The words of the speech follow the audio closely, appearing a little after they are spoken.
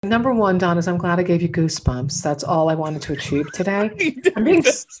Number one, Don, is I'm glad I gave you goosebumps. That's all I wanted to achieve today. I'm being,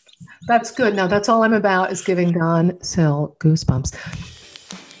 that's good. No, that's all I'm about is giving Don Sill goosebumps.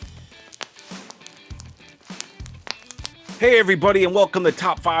 Hey, everybody, and welcome to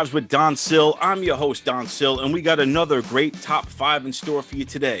Top Fives with Don Sill. I'm your host, Don Sill, and we got another great top five in store for you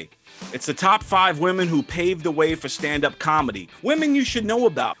today. It's the top 5 women who paved the way for stand-up comedy. Women you should know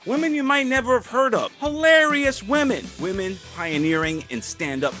about. Women you might never have heard of. Hilarious women. Women pioneering in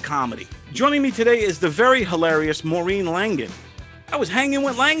stand-up comedy. Joining me today is the very hilarious Maureen Langan. I was hanging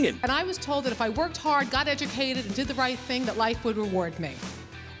with Langan. And I was told that if I worked hard, got educated, and did the right thing, that life would reward me.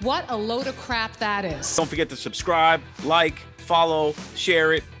 What a load of crap that is. Don't forget to subscribe, like, follow,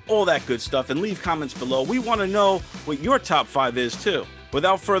 share it, all that good stuff, and leave comments below. We want to know what your top 5 is, too.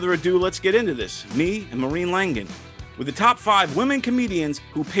 Without further ado, let's get into this. Me and Maureen Langan with the top 5 women comedians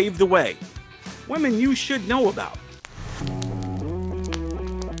who paved the way. Women you should know about.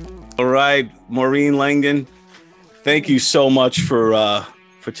 All right, Maureen Langan, thank you so much for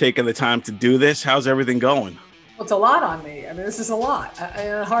taking the time to do this. How's everything going? Well, it's a lot on me. I mean, this is a lot.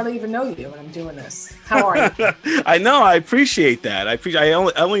 I hardly even know you when I'm doing this. How are you? I know. I appreciate that. I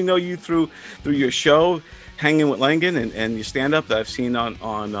only know you through your show, Hanging with Langan, and your stand-up that I've seen on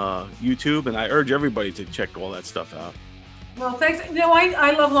YouTube, and I urge everybody to check all that stuff out. Well, thanks. You know,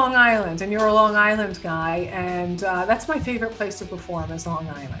 I love Long Island, and you're a Long Island guy, and that's my favorite place to perform is Long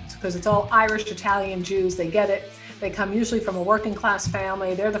Island, because it's all Irish, Italian, Jews. They get it. They come usually from a working class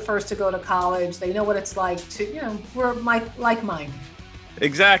family. They're the first to go to college. They know what it's like to, we're like-minded.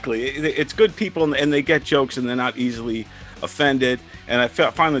 Exactly. It's good people, and they get jokes, and they're not easily offended. And I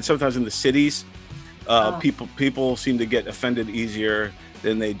find that sometimes in the cities, people seem to get offended easier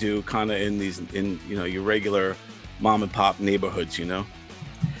than they do kind of in your regular mom and pop neighborhoods,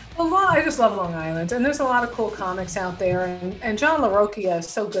 Well, I just love Long Island, and there's a lot of cool comics out there, and John LaRocchia is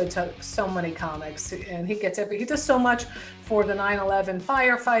so good to so many comics, and he does so much for the 9/11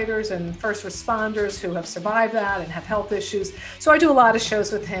 firefighters and first responders who have survived that and have health issues. So I do a lot of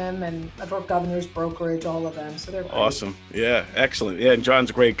shows with him and Governor's Brokerage, all of them. So they're great. Awesome. Yeah, excellent. Yeah, and John's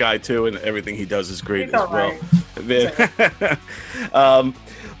a great guy too, and everything he does is great as well. Right.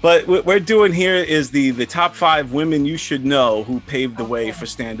 But what we're doing here is the top 5 women you should know who paved the way for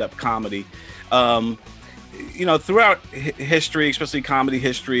stand-up comedy. Throughout history, especially comedy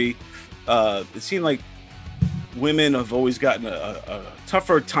history, it seemed like women have always gotten a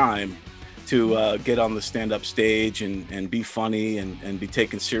tougher time to get on the stand-up stage and be funny and be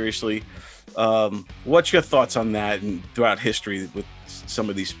taken seriously. What's your thoughts on that and throughout history with some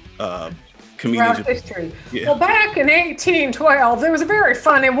of these comedians? Throughout history. Yeah. Well, back in 1812, there was a very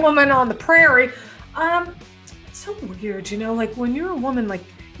funny woman on the prairie. It's so weird, like when you're a woman, like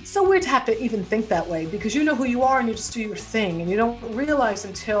it's so weird to have to even think that way because you know who you are and you just do your thing and you don't realize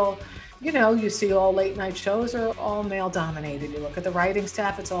until, you see all late night shows are all male dominated. You look at the writing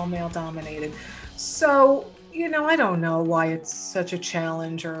staff, it's all male dominated. So, I don't know why it's such a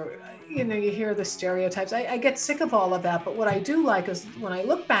challenge or, you hear the stereotypes. I get sick of all of that. But what I do like is when I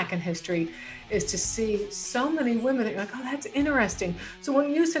look back in history is to see so many women that you're like, oh, that's interesting. So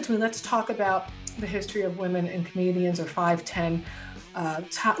when you said to me, let's talk about the history of women and comedians or 5, 10,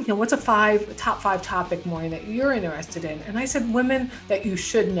 what's a top 5 topic, Maureen, that you're interested in? And I said, women that you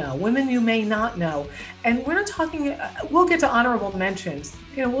should know, women you may not know. And we're not talking, we'll get to honorable mentions.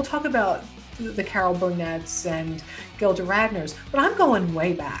 We'll talk about the Carol Burnett's and Gilda Radner's, but I'm going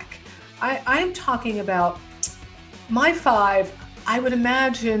way back. I'm talking about my 5, I would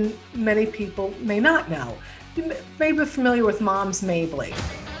imagine many people may not know. You may be familiar with Moms Mabley.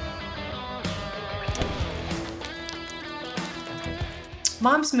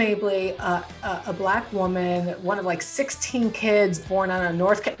 Moms Mabley, a black woman, one of like 16 kids born out of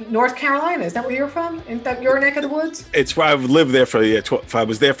North Carolina. Is that where you're from? Isn't that your neck of the woods? It's where I've lived there for, I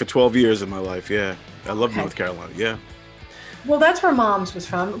was there for 12 years in my life, yeah. I love North Carolina, yeah. Well, that's where Moms was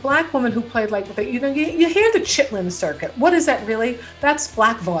from. A black woman who played like, you hear the Chitlin circuit. What is that really? That's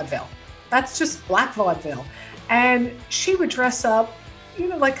black vaudeville. That's just black vaudeville. And she would dress up,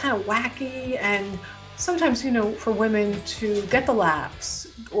 like kind of wacky and sometimes, for women to get the laughs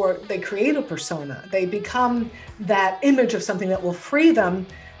or they create a persona. They become that image of something that will free them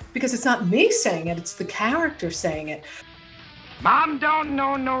because it's not me saying it, it's the character saying it. Mom don't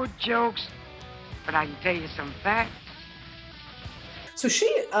know no jokes, but I can tell you some facts. So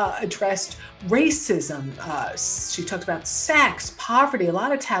she addressed racism. She talked about sex, poverty, a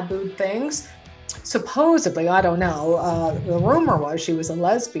lot of taboo things. Supposedly, I don't know, the rumor was she was a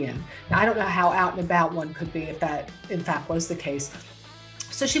lesbian. Now, I don't know how out and about one could be if that, in fact, was the case.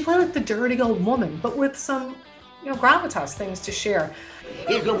 So she played like the dirty old woman, but with some gravitas, things to share.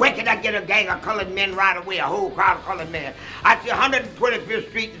 He's a wicked. I get a gang of colored men right away, a whole crowd of colored men. I see 125th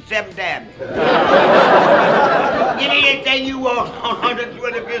Street and 7th Avenue. Get anything you want on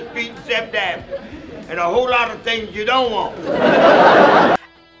 125th Street and 7th Avenue. And a whole lot of things you don't want.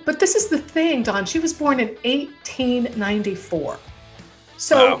 But this is the thing, Don. She was born in 1894.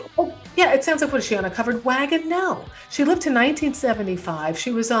 So, wow. Yeah, it sounds like, what is she, on a covered wagon? No. She lived to 1975.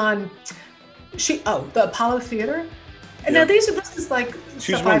 She was on, the Apollo Theater. And now this is like...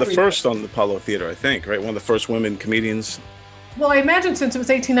 She was one of the first on the Apollo Theater, I think, right? One of the first women comedians. Well, I imagine since it was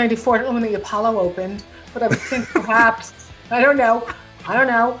 1894, I don't know when the Apollo opened, but I would think perhaps, I don't know.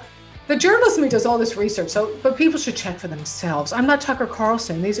 The journalism does all this research, but people should check for themselves. I'm not Tucker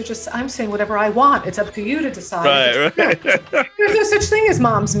Carlson. These are just, I'm saying whatever I want. It's up to you to decide. Right. There's no such thing as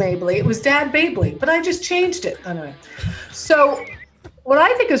Mom's Mabley. It was Dad Babley, but I just changed it. Anyway. So what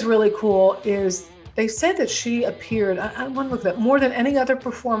I think is really cool is they said that she appeared, I want to look at that, more than any other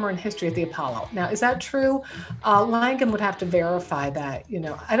performer in history at the Apollo. Now, is that true? Langan would have to verify that.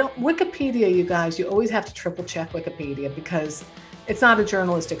 Wikipedia, you guys, you always have to triple check Wikipedia because it's not a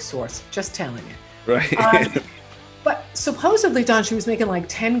journalistic source, just telling you. Right. But supposedly, Don, she was making like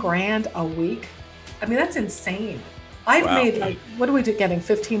 10 grand a week. I mean, that's insane. I've made what are we getting,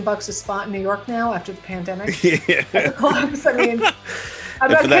 $15 a spot in New York now after the pandemic? Yeah. At the clubs, I mean, I'm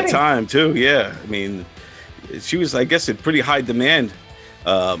and not for that kidding. time too, yeah. I mean, she was, I guess, in pretty high demand,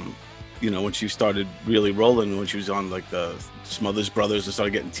 when she started really rolling, when she was on like the Smothers Brothers and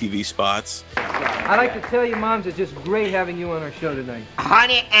started getting TV spots. I'd like to tell you, Moms, it's just great having you on our show tonight.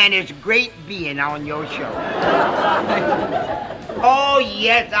 Honey, and it's great being on your show. Oh,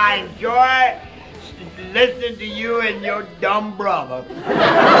 yes, I enjoy listening to you and your dumb brother.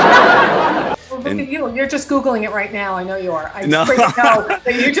 Well, look at you. You're just Googling it right now. I know you are. I No. know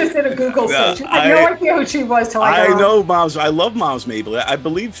that you just did a Google search. I had no idea who she was till I got on. know Moms. I love Moms Mabley. I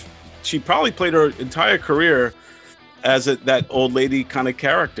believe she probably played her entire career as that old lady kind of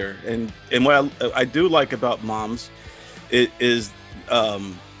character. And what I do like about Moms is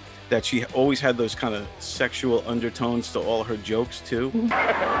that she always had those kind of sexual undertones to all her jokes too. What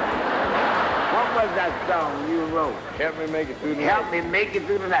was that song you wrote? Help me make it through the Help me make it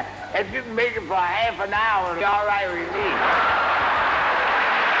through the night. If you can make it for half an hour, it's all right with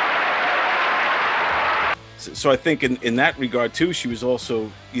me. So I think in that regard too, she was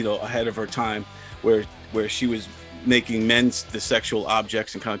also, ahead of her time, where she was making men the sexual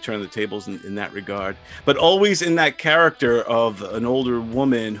objects and kind of turning the tables in that regard, but always in that character of an older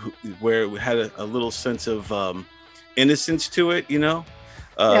woman where it had a little sense of innocence to it, The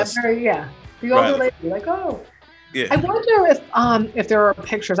older lady, like, oh. Yeah. I wonder if there are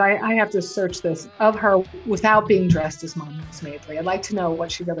pictures, I have to search this, of her without being dressed as Moms Mabley. I'd like to know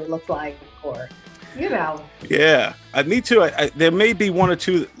what she really looked like, or, Yeah, me too. There may be one or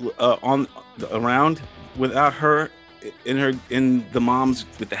two around without her in the Moms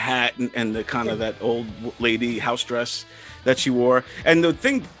with the hat and the kind of that old lady house dress that she wore. And the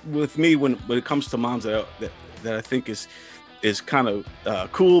thing with me when it comes to Moms that I think is kind of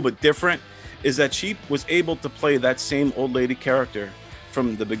cool but different is that she was able to play that same old lady character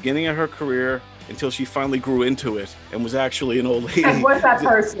from the beginning of her career until she finally grew into it and was actually an old lady. And was that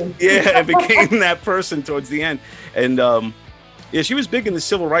person. Yeah, it became that person towards the end. And she was big in the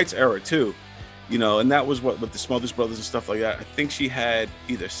civil rights era too, and that was what with the Smothers Brothers and stuff like that. I think she had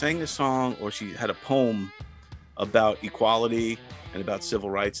either sang a song or she had a poem about equality and about civil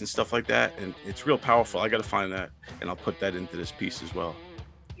rights and stuff like that. And it's real powerful. I got to find that and I'll put that into this piece as well.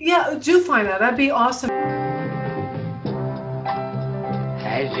 Yeah, do find that. That'd be awesome.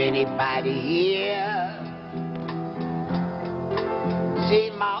 Has anybody here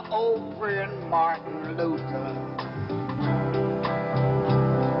seen my old friend Martin Luther?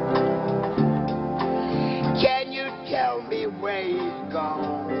 Can you tell me where he's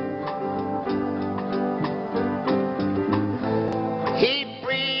gone? He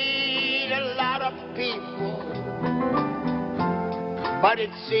freed a lot of people, but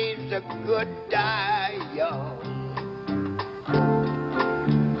it seems the good die young.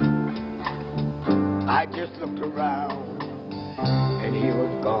 I just looked around and he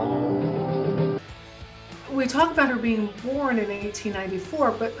was gone. We talk about her being born in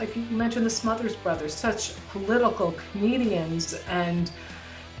 1894, but like you mentioned, the Smothers Brothers, such political comedians,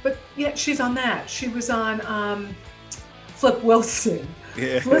 but yet she's on that. She was on Flip Wilson.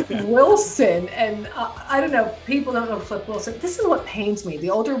 Yeah. Flip Wilson, and I don't know, people don't know Flip Wilson. This is what pains me. The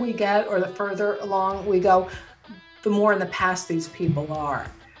older we get or the further along we go, the more in the past these people are.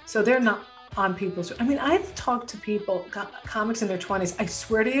 So they're not on people's, I've talked to people, comics in their 20s, I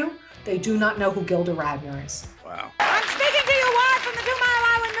swear to you, They do not know who Gilda Radner is. Wow. I'm speaking to you live from the 2 Mile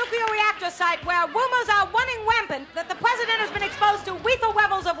Island nuclear reactor site where rumors are running rampant that the president has been exposed to lethal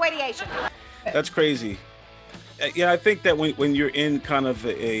levels of radiation. That's crazy. Yeah, I think that when you're in kind of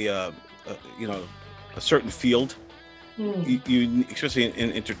a certain field, you especially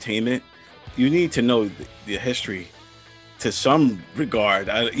in entertainment, you need to know the history to some regard.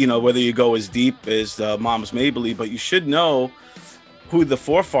 Whether you go as deep as Moms Mabley, but you should know who the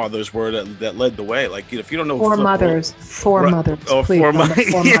forefathers were that led the way. Like, if you don't know Four mothers, Oh, please. four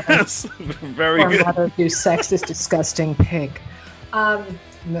mothers. Yes, very good. Mothers, you sexist, disgusting pig.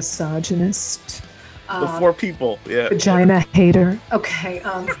 Misogynist. The four people, yeah. Vagina hater. Okay.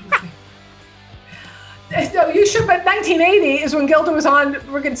 No, you should, but 1980 is when Gilda was on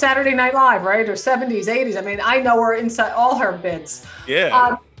friggin' Saturday Night Live, right? Or 70s, 80s. I mean, I know her inside all her bits.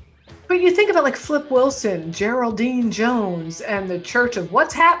 Yeah. But you think about like Flip Wilson, Geraldine Jones, and the Church of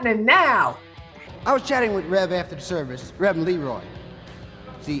What's Happening Now. I was chatting with Rev after the service, Reverend Leroy.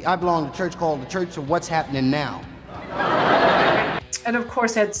 See, I belong to a church called the Church of What's Happening Now. And of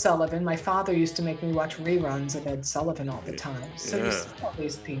course, Ed Sullivan. My father used to make me watch reruns of Ed Sullivan all the time. So you see all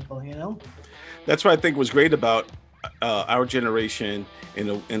these people, That's what I think was great about our generation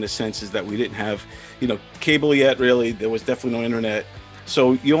in a sense is that we didn't have, cable yet, really. There was definitely no internet.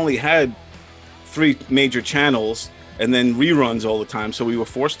 So you only had 3 major channels and then reruns all the time. So we were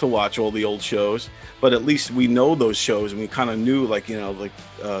forced to watch all the old shows, but at least we know those shows and we kind of knew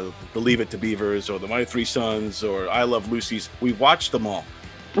the Leave It to Beavers or the My Three Sons or I Love Lucy's. We watched them all.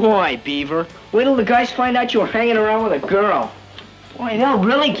 Boy, Beaver, wait till the guys find out you're hanging around with a girl. Boy, they'll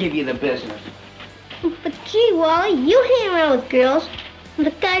really give you the business. But gee, Wally, you hang around with girls, and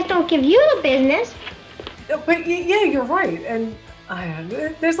the guys don't give you the business. But yeah, you're right. And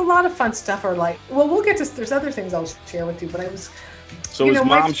there's a lot of fun stuff. We'll get to. There's other things I'll share with you. But I was. So is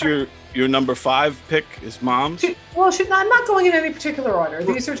Moms your number 5 pick? Is Moms? I'm not going in any particular order.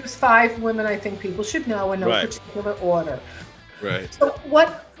 These are just 5 women I think people should know in no particular order. Right. So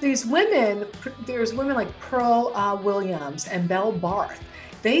there's women like Pearl Williams and Belle Barth.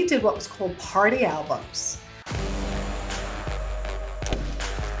 They did what was called party albums.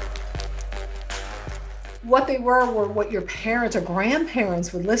 What they were what your parents or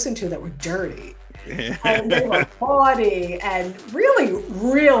grandparents would listen to that were dirty. And they were naughty and really,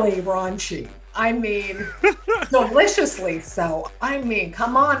 really raunchy. I mean, deliciously so. I mean,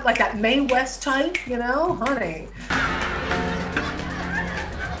 come on, like that Mae West type, honey.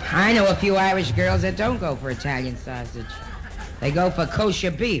 I know a few Irish girls that don't go for Italian sausage. They go for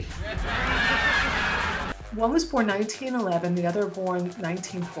kosher beef. One was born 1911, the other born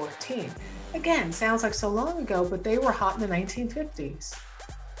 1914. Again, sounds like so long ago, but they were hot in the 1950s,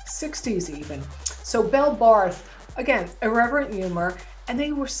 60s even. So Belle Barth, again, irreverent humor, and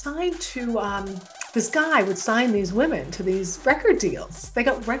they were signed to, this guy would sign these women to these record deals. They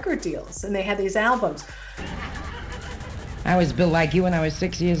got record deals, and they had these albums. I was built like you when I was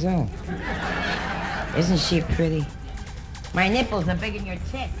 6 years old. Isn't she pretty? My nipples are bigger than your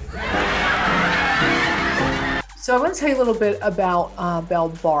tits. So I want to tell you a little bit about Belle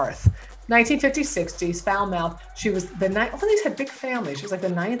Barth. 1950s, 60s, foul mouth. She was all these had big families. She was like the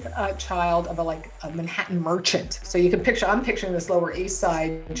 9th child of a Manhattan merchant. So you can I'm picturing this Lower East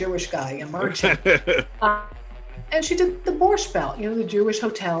Side Jewish guy, a merchant. And she did the Borscht Belt, the Jewish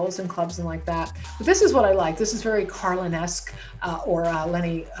hotels and clubs and like that. But this is what I like. This is very Carlin-esque or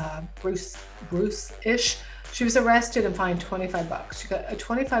Lenny Bruce-ish. She was arrested and fined $25. She got a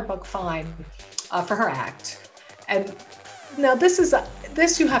 $25 fine for her act. And now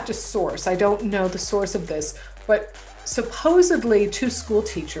this you have to source. I don't know the source of this, but supposedly 2 school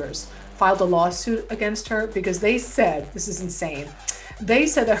teachers filed a lawsuit against her because they said, this is insane, they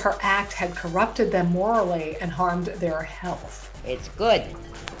said that her act had corrupted them morally and harmed their health. It's good.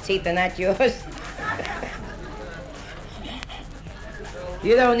 Teeth are not yours.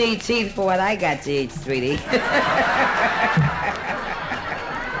 You don't need teeth for what I got to eat, sweetie.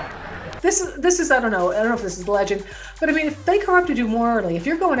 This is I don't know if this is legend, but I mean, if they corrupted you morally, if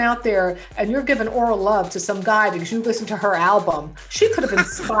you're going out there and you're giving oral love to some guy because you listened to her album, she could have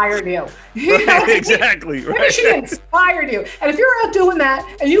inspired you. Exactly. Maybe she inspired you. And if you're out doing that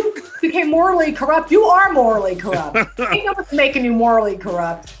and you became morally corrupt, you are morally corrupt. Ain't nothing making you morally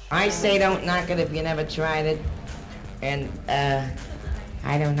corrupt. I say don't knock it if you never tried it. And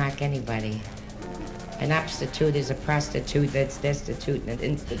I don't knock anybody. An obstitute is a prostitute that's destitute and an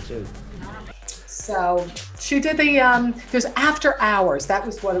institute. So she did there's After Hours. That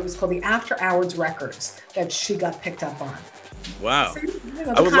was what it was called, the After Hours records that she got picked up on. Wow. So,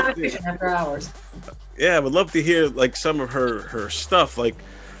 the connotation After Hours. Yeah, I would love to hear like some of her stuff. Like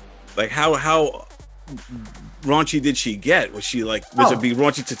like how raunchy did she get? Was she like, was it be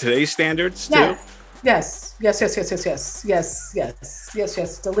raunchy to today's standards too? Yes. Deliciously.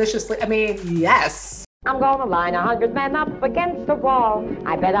 I mean, yes. I'm gonna line 100 men up against the wall.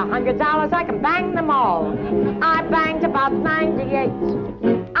 I bet $100 I can bang them all. I banged about 98.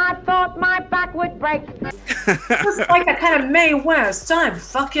 I thought my back would break. Just like a kind of Mae West. Time,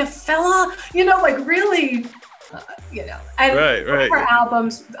 fuck you, fella. You know, like really, you know. And right. Her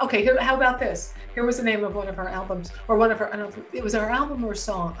albums. Okay, how about this? Here was the name of one of her albums, or one of her. I don't know if it was her album or a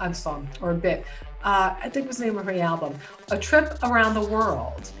song or a bit. I think it was the name of her album. A Trip Around the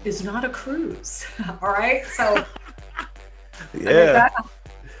World is not a cruise. All right, so yeah,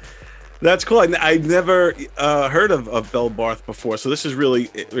 that's cool. I've never heard of Belle Barth before, so this is really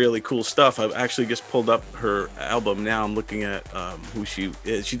cool stuff. I've actually just pulled up her album now. I'm looking at who she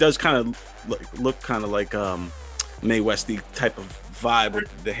is. She does kind of look kind of like Mae Westy type of vibe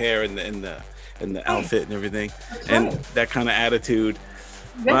with the hair and the outfit and everything, and that kind of attitude.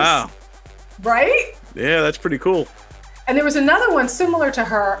 Yes. Wow. Right? Yeah, that's pretty cool. And there was another one similar to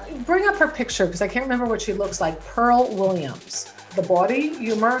her. Bring up her picture because I can't remember what she looks like. Pearl Williams. The Body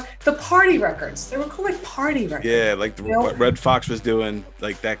Humor. The Party Records. They were called like Party Records. Yeah, like what Red Fox was doing,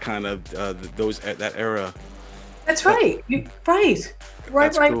 like that kind of that era. That's right. Right.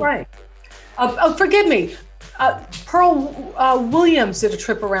 Forgive me. Pearl Williams did A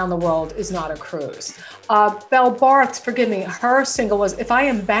Trip Around the World is not a cruise. Belle Barth, forgive me, her single was If I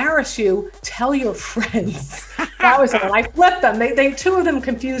Embarrass You, Tell Your Friends. That was one. I flipped them. They two of them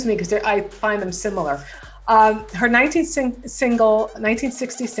confused me because I find them similar. Her 1960 single,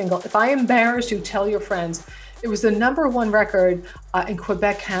 If I Embarrass You, Tell Your Friends. It was the #1 record in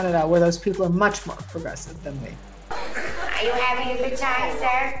Quebec, Canada, where those people are much more progressive than me. Are you having a good time,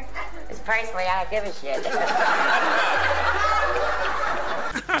 sir? Because personally, I don't give a shit.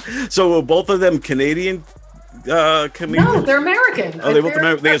 So were both of them Canadian comedians? No, they're American. Oh, they're both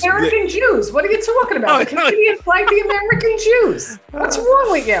American. They're American Jews. What are you talking about? The Canadians like the American Jews. What's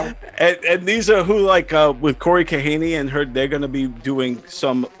wrong with you? And these are who, like, with Corey Kahaney and her, they're going to be doing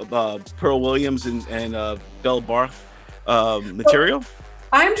some Pearl Williams and Belle Barth material? Well,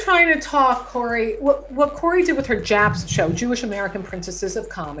 I'm trying to talk Corey. What Corey did with her JAPS show, Jewish American Princesses of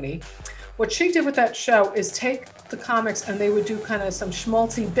Comedy, what she did with that show is take the comics and they would do kind of some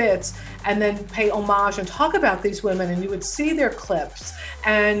schmaltzy bits and then pay homage and talk about these women, and you would see their clips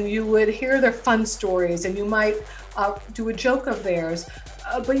and you would hear their fun stories and you might do a joke of theirs.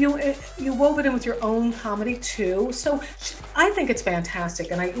 But you wove it in with your own comedy too. So I think it's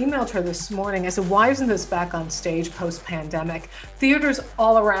fantastic. And I emailed her this morning. I said, why isn't this back on stage post-pandemic? Theaters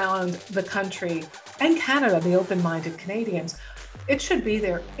all around the country and Canada, the open-minded Canadians, it should be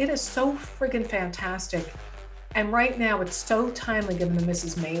there. It is so friggin' fantastic. And right now it's so timely given the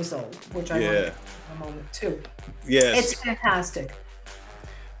Mrs. Maisel, which I want to take a moment too. Yes. It's fantastic.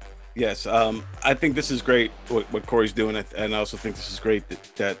 Yes, I think this is great what Corey's doing, and I also think this is great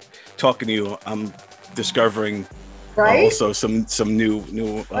that talking to you, I'm discovering also some new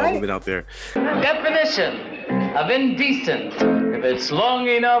women out there. Definition of indecent: if it's long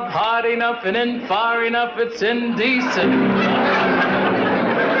enough, hard enough, and in far enough, it's indecent.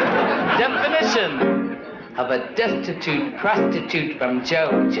 Definition of a destitute prostitute from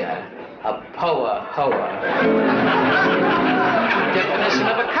Georgia, a hoa. Definition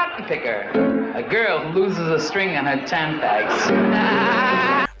of a cotton picker, a girl who loses a string on her Tampax.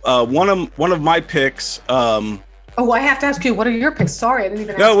 One of my picks. I have to ask you, what are your picks? Sorry, I didn't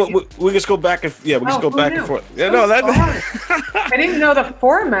even ask you. We just go back and go back and forth. Yeah, I didn't know the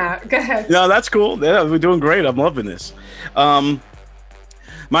format. Go ahead. No, that's cool. Yeah, we're doing great. I'm loving this. My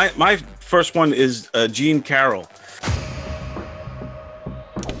first one is Jean Carroll.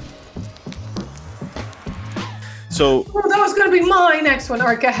 So that was going to be my next one. All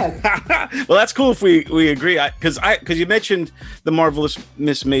right, go ahead. Well, that's cool if we agree. Because you mentioned the Marvelous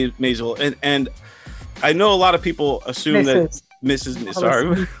Miss Maisel, and I know a lot of people assume that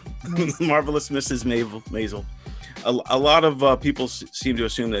Marvelous Mrs. Maisel. A lot of people seem to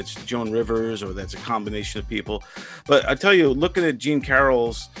assume that's Joan Rivers or that's a combination of people. But I tell you, looking at Jean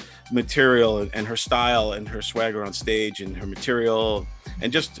Carroll's material and her style and her swagger on stage and her material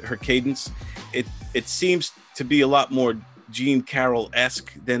and just her cadence, it seems to be a lot more Jean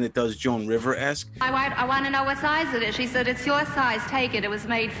Carroll-esque than it does Joan River-esque. I want to know what size it is. She said, it's your size, take it, it was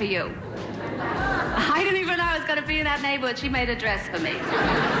made for you. I didn't even know I was going to be in that neighborhood. She made a dress for me.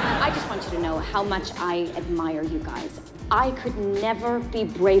 I just want you to know how much I admire you guys. I could never be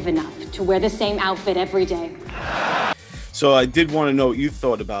brave enough to wear the same outfit every day. So I did want to know what you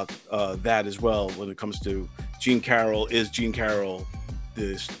thought about that as well when it comes to Jean Carroll. Is Jean Carroll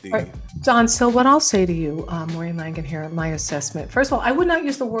Don Sill, what I'll say to you, Maureen Langan here, my assessment. First of all, I would not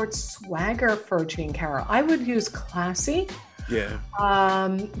use the word swagger for Jean Carroll. I would use classy,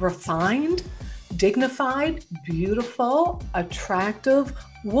 refined, dignified, beautiful, attractive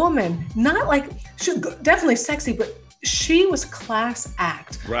woman. Not like, definitely sexy, but she was class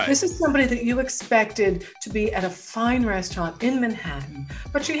act. Right. This is somebody that you expected to be at a fine restaurant in Manhattan.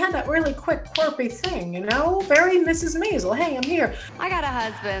 But she had that really quick, quirky thing, very Mrs. Maisel. Hey, I'm here. I got a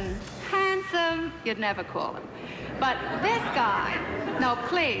husband, handsome, you'd never call him. But this guy, no,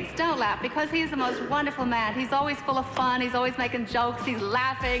 please, don't laugh, because he's the most wonderful man. He's always full of fun, he's always making jokes, he's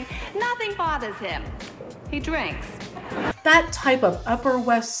laughing. Nothing bothers him. He drinks. That type of Upper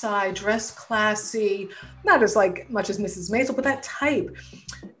West Side, dressed classy, not as much as Mrs. Maisel, but that type.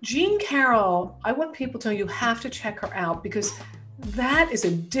 Jean Carroll, I want people to know you have to check her out because that is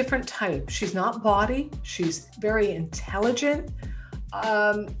a different type. She's not bawdy. She's very intelligent.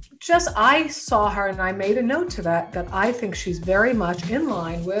 I saw her and I made a note to that I think she's very much in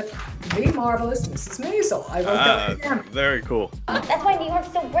line with the marvelous Mrs. Maisel. I wrote that down. Very cool. That's why New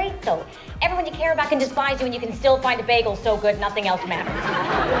York's so great, though. Everyone you care about can despise you, and you can still find a bagel so good nothing else matters.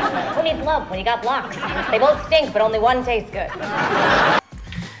 Who needs love when you got blocks? They both stink, but only one tastes good.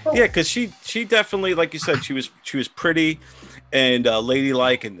 Yeah, because she definitely, like you said, she was pretty and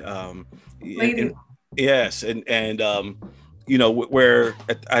ladylike and yes, and where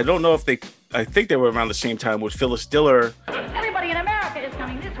I don't know if I think they were around the same time with Phyllis Diller. Everybody in America is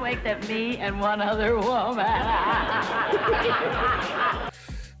coming this way except me and one other woman.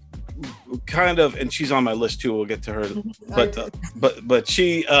 Kind of, and she's on my list too. We'll get to her, but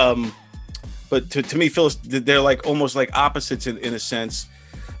she, but to me, Phyllis, they're almost like opposites in a sense,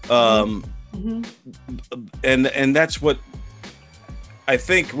 and that's what I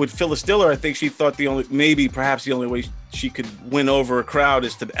think with Phyllis Diller. I think she thought perhaps the only way she could win over a crowd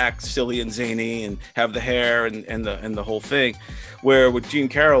is to act silly and zany and have the hair and the whole thing. Where with Jean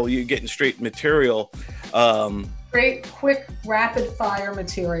Carroll, you're getting straight material. Great, quick, rapid fire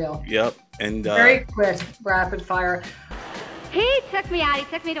material. Yep, and very quick, rapid fire. He took me out. He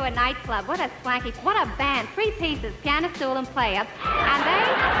took me to a nightclub. What a swanky, what a band. 3 pieces, piano, stool, and player.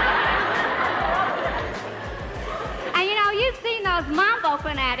 And you've seen those mambo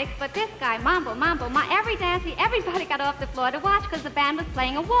fanatics, but this guy, mambo, every dance, everybody got off the floor to watch because the band was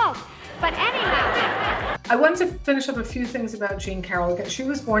playing a waltz. But anyhow. I wanted to finish up a few things about Jean Carroll. She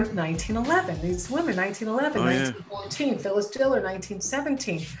was born in 1911. These women, 1911, 1914. Phyllis Diller,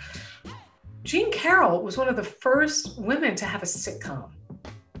 1917. Jean Carroll was one of the first women to have a sitcom.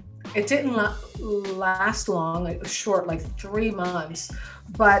 It didn't last long, it was short, 3 months.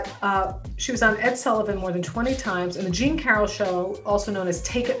 But she was on Ed Sullivan more than 20 times, and the Jean Carroll Show, also known as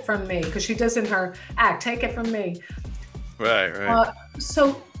Take It From Me, because she does in her act, Take It From Me. Right.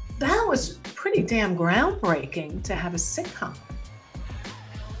 So that was pretty damn groundbreaking to have a sitcom.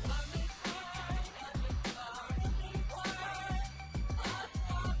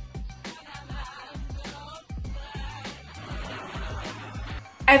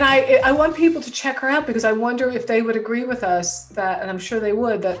 And I want people to check her out because I wonder if they would agree with us that, and I'm sure they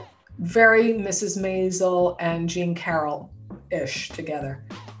would, that very Mrs. Maisel and Jean Carroll-ish together.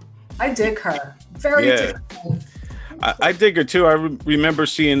 I dig her. Very different. I dig her too. I remember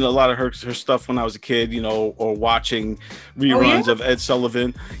seeing a lot of her stuff when I was a kid, or watching reruns of Ed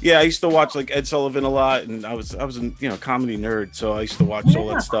Sullivan. Yeah, I used to watch Ed Sullivan a lot, and I was a comedy nerd, so I used to watch all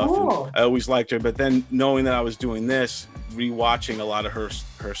that stuff. Cool. And I always liked her, but then knowing that I was doing this, rewatching a lot of her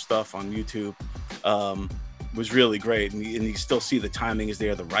stuff on YouTube, was really great, and you still see the timing is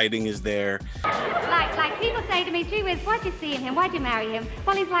there, the writing is there. Like people say to me, gee whiz, what'd you see in him? Why'd you marry him?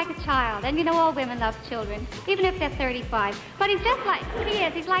 Well, he's like a child, and all women love children, even if they're 35. But he's just like,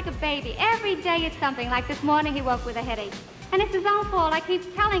 he's like a baby. Every day it's something. Like this morning he woke with a headache. And it's his own fault. I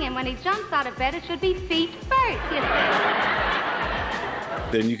keep telling him when he jumps out of bed, it should be feet first,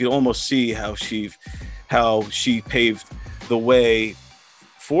 Then you can almost see how she paved the way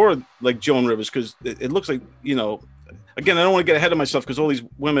for Joan Rivers, because it looks like, again, I don't want to get ahead of myself because all these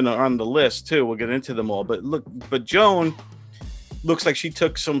women are on the list too. We'll get into them all, but Joan looks like she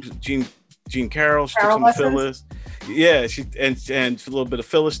took some Jean Carroll, she took some Phyllis. Yeah, she and a little bit of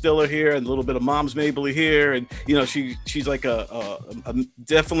Phyllis Diller here and a little bit of Moms Mabley here, and she's like a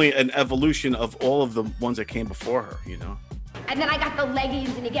definitely an evolution of all of the ones that came before her. And then I got the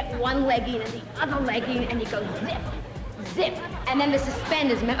leggings, and you get one legging and the other legging, and you go zip, and then the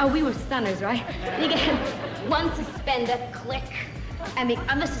suspenders. We were stunners, right? You get one suspender, click, and the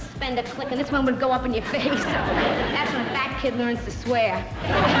other suspender, click, and this one would go up in your face. That's when a fat kid learns to swear.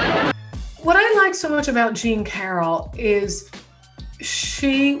 What I like so much about Jean Carroll is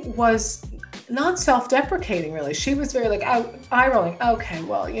she was not self-deprecating, really. She was very like eye rolling. Okay,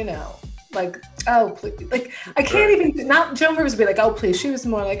 well, you know, like, oh, please. Like, I can't even, not Joan Rivers would be like, oh, please. She was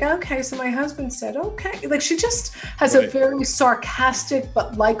more like, okay, so my husband said, okay. Like, she just has a very sarcastic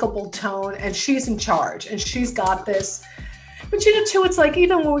but likable tone, and she's in charge, and she's got this. But you know, too, it's like,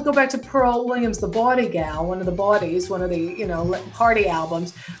 even when we go back to Pearl Williams, the Bawdy Gal, one of the Bawdies, one of the, you know, party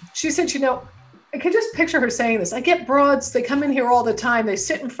albums, she said, you know, I can just picture her saying this. I get broads, they come in here all the time. They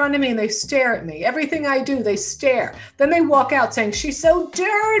sit in front of me and they stare at me. Everything I do, they stare. Then they walk out saying, she's so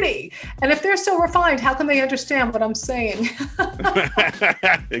dirty. And if they're so refined, how can they understand what I'm saying?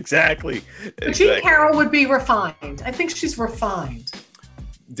 Exactly. But Jean Carroll would be refined. I think she's refined.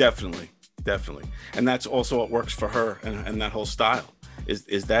 Definitely. And that's also what works for her and that whole style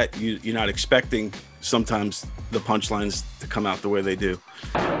is that you're not expecting sometimes the punchlines to come out the way they do.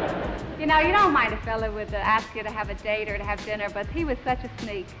 You know, you don't mind a fella would ask you to have a date or to have dinner, but he was such a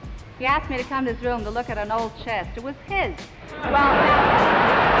sneak. He asked me to come to his room to look at an old chest. It was his. Well,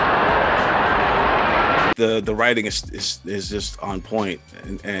 the writing is just on point.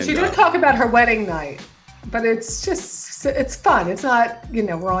 And she did talk about her wedding night, but it's fun. It's not, you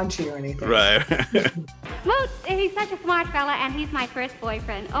know, raunchy or anything. Right. Moot, he's such a smart fella, and he's my first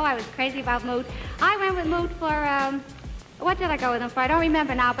boyfriend. Oh, I was crazy about Moot. I went with Moot for, what did I go with him for? I don't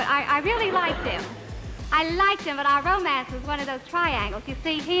remember now, but I really liked him. I liked him, but our romance was one of those triangles. You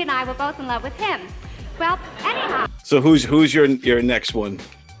see, he and I were both in love with him. Well, anyhow. So who's your next one?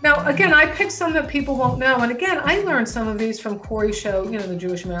 Now, again, I picked some that people won't know. And again, I learned some of these from Corey's show, you know, the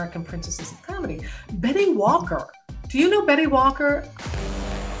Jewish American Princesses of Comedy. Betty Walker. Do you know Betty Walker?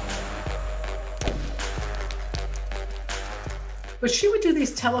 But she would do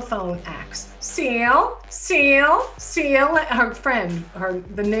these telephone acts. Seal. Her friend,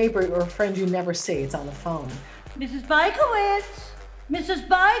 the neighbor or friend you never see. It's on the phone. Mrs. Bykowitz. Mrs.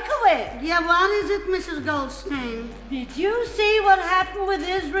 Bykowitz. Yeah, what is it, Mrs. Goldstein? Did you see what happened with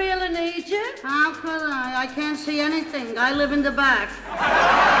Israel and Egypt? How could I? I can't see anything. I live in the back.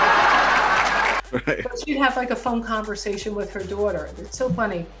 Right. But she'd have like a phone conversation with her daughter. It's so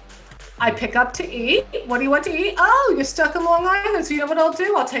funny. I pick up to eat. What do you want to eat? Oh, you're stuck in Long Island. So you know what I'll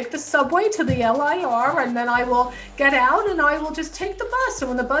do? I'll take the subway to the LIR, and then I will get out and I will just take the bus. And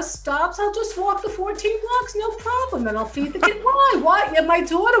when the bus stops, I'll just walk the 14 blocks, no problem. Then I'll feed the kid. Why? Yeah, my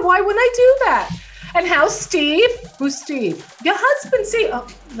daughter. Why wouldn't I do that? And how's Steve? Who's Steve? Your husband, Steve. Oh,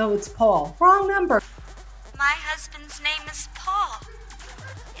 no, it's Paul. Wrong number. My husband's name is Paul.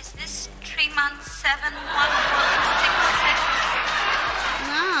 Is this Tremont 71166?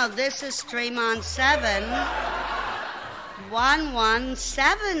 No, this is Tremont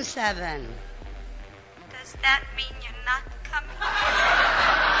 71177. Does that mean you're not coming?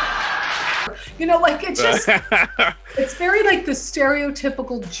 You know, like it's just, it's very like the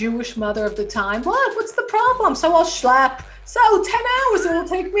stereotypical Jewish mother of the time. What's the problem? So I'll schlep. So 10 hours it'll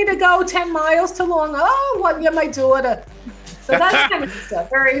take me to go 10 miles to Long. Oh, what? Yeah, my daughter. So that kind of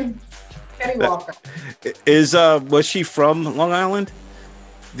stuff. Very Betty Walker. Was she from Long Island?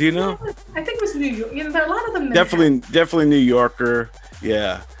 Do you know? I think it was New York. You know, there are a lot of them. Definitely New Yorker.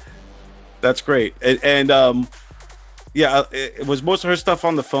 Yeah, that's great. And yeah, it was most of her stuff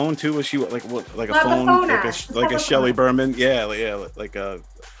on the phone too. Was she like a phone, like a Shelley Berman? Yeah, like a.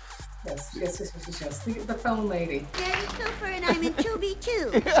 Yes. The phone lady. Very super, and I'm in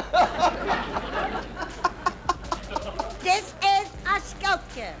 2B2. This is a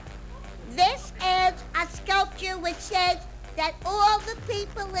sculpture. This is a sculpture which says that all the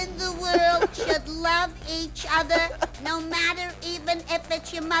people in the world should love each other, no matter even if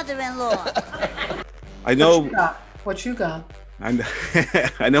it's your mother-in-law. I know. What you got?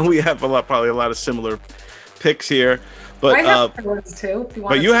 I know we have probably a lot of similar picks here, but I have good ones too.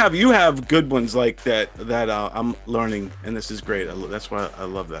 But you have good ones like that I'm learning, and this is great. That's why I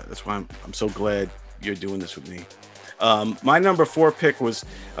love that. That's why I'm so glad you're doing this with me. My number 4 pick was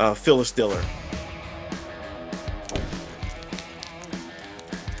Phyllis Diller.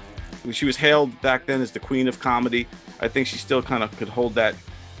 She was hailed back then as the queen of comedy. I think she still kind of could hold that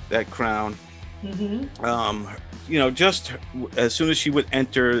crown. Mm-hmm. You know, just as soon as she would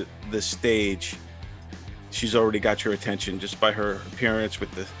enter the stage, she's already got your attention just by her appearance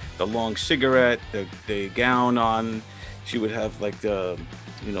with the long cigarette, the gown on. She would have like the,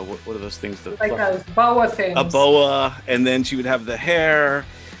 you know, what are those things? Like those boa things. A boa, and then she would have the hair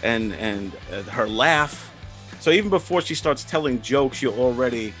and her laugh. So even before she starts telling jokes, you're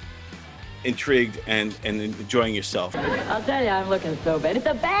already intrigued and enjoying yourself. I'll tell you, I'm looking so bad. If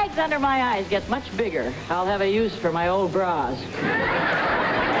the bags under my eyes get much bigger, I'll have a use for my old bras.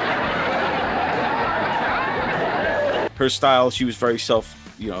 her style. She was very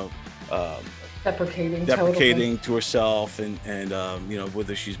deprecating to herself, and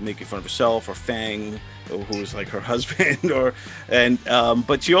whether she's making fun of herself or Fang, who was like her husband,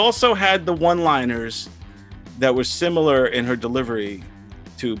 but she also had the one-liners that were similar in her delivery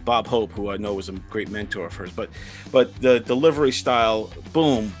to Bob Hope, who I know was a great mentor of hers, but the delivery style,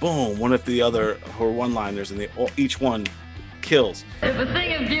 boom, boom, one after the other, her one-liners, and each one kills. If a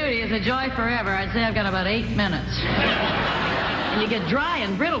thing of beauty is a joy forever, I'd say I've got about 8 minutes. And you get dry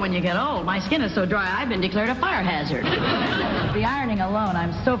and brittle when you get old. My skin is so dry, I've been declared a fire hazard. The ironing alone,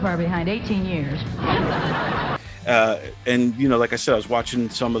 I'm so far behind, 18 years. And, like I said, I was watching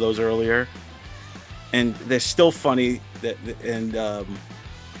some of those earlier, and they're still funny,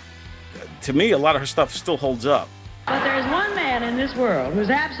 to me, a lot of her stuff still holds up. But there's one man in this world who's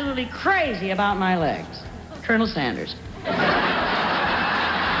absolutely crazy about my legs. Colonel Sanders.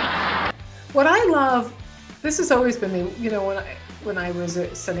 What I love, this has always been me, when I was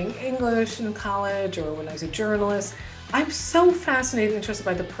studying English in college or when I was a journalist, I'm so fascinated and interested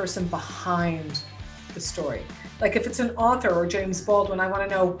by the person behind the story. Like if it's an author or James Baldwin, I want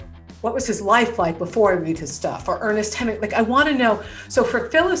to know what was his life like before I read his stuff, or Ernest Hemingway. Like I want to know. So for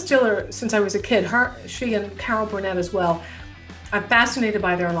Phyllis Diller, since I was a kid, she and Carol Burnett as well, I'm fascinated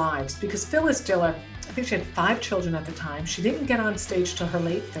by their lives because Phyllis Diller, I think she had 5 children at the time. She didn't get on stage till her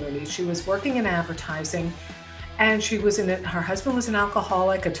late 30s. She was working in advertising, and she was her husband was an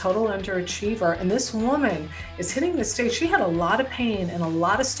alcoholic, a total underachiever, and this woman is hitting the stage. She had a lot of pain and a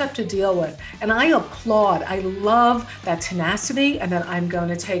lot of stuff to deal with, and I applaud. I love that tenacity, and that I'm going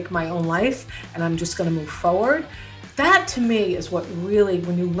to take my own life, and I'm just going to move forward. That to me is what really,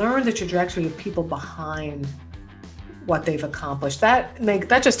 when you learn the trajectory of people behind what they've accomplished, that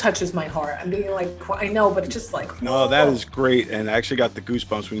just touches my heart. I'm being like, I know, but it's just like, no, that is great. And I actually got the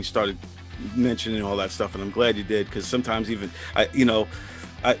goosebumps when you started mentioning all that stuff, and I'm glad you did, because sometimes even I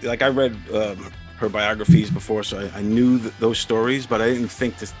read her biographies before, so I knew those stories, but I didn't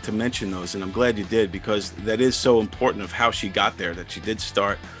think to mention those, and I'm glad you did, because that is so important of how she got there, that she did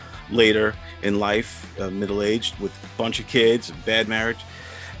start later in life, middle-aged, with a bunch of kids, a bad marriage,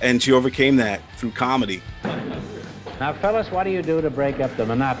 and she overcame that through comedy. Now, fellas, what do you do to break up the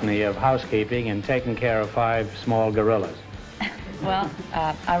monotony of housekeeping and taking care of 5 small gorillas? Well,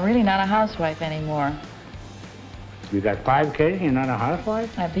 I'm really not a housewife anymore. You got 5 kids and you're not a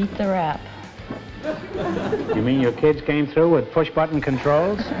housewife? I beat the rap. You mean your kids came through with push-button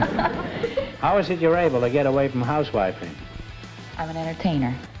controls? How is it you're able to get away from housewifing? I'm an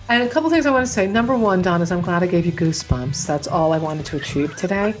entertainer. And a couple things I want to say. Number one, Don, is I'm glad I gave you goosebumps. That's all I wanted to achieve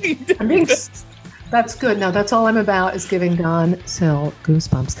today. That's good. Now, that's all I'm about, is giving Don Sill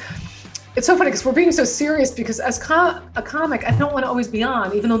goosebumps. It's so funny because we're being so serious, because as a comic, I don't want to always be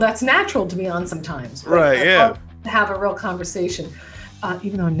on, even though that's natural to be on sometimes. Right, yeah. To have a real conversation,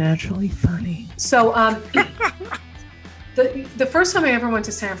 even though I'm naturally funny. So the first time I ever went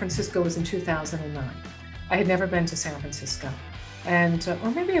to San Francisco was in 2009. I had never been to San Francisco. And,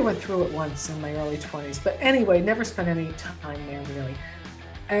 or maybe I went through it once in my early 20s. But anyway, never spent any time there, really.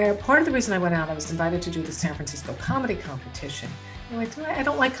 Part of the reason I went out, I was invited to do the San Francisco comedy competition. I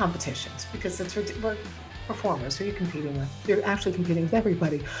don't like competitions because we're performers. Who are you competing with? You're actually competing with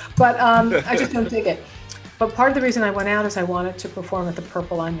everybody. But I just don't dig it. But part of the reason I went out is I wanted to perform at the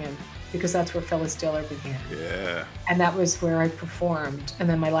Purple Onion, because that's where Phyllis Diller began. Yeah. And that was where I performed. And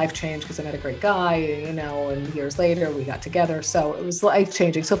then my life changed because I met a great guy, and years later we got together. So it was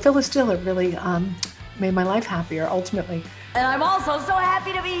life-changing. So Phyllis Diller really made my life happier, ultimately. And I'm also so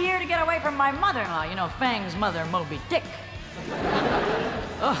happy to be here to get away from my mother-in-law, Fang's mother, Moby Dick.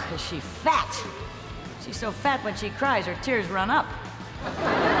 Oh, is she fat. She's so fat when she cries, her tears run up.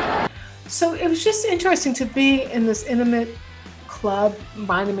 So it was just interesting to be in this intimate club,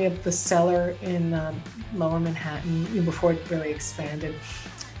 reminded me of the Cellar in Lower Manhattan, before it really expanded.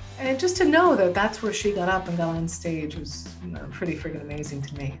 And just to know that that's where she got up and got on stage was pretty freaking amazing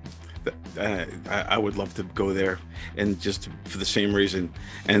to me. I would love to go there, and just for the same reason.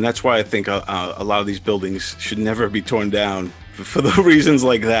 And that's why I think a lot of these buildings should never be torn down, for the reasons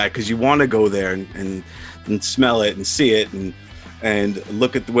like that, because you want to go there and smell it and see it and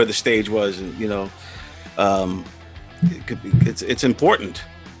look at where the stage was, and it's important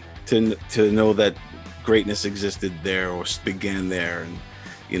to know that greatness existed there or began there,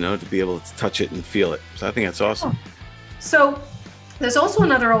 and to be able to touch it and feel it. So I think that's awesome. So there's also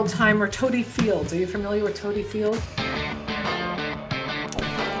another old timer, Toady Fields. Are you familiar with Toady Fields?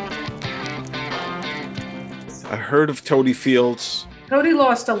 I heard of Toady Fields. Toady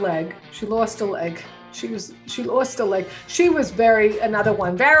lost a leg. She lost a leg. She lost a leg. She was very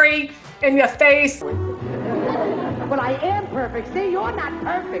in your face. But I am perfect. See, you're not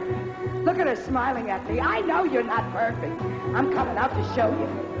perfect. Look at her smiling at me. I know you're not perfect. I'm coming out to show you.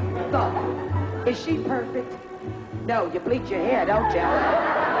 Look, is she perfect? No, you bleach your hair, don't you?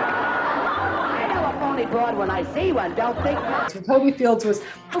 I know a phony broad when I see one, don't think? So Toby Fields was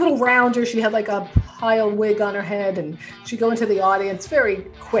a little rounder. She had like a pile wig on her head, and she'd go into the audience very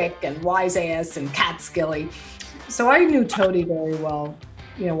quick and wise ass and catskilly. So I knew Toady very well,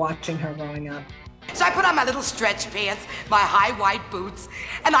 watching her growing up. So I put on my little stretch pants, my high white boots,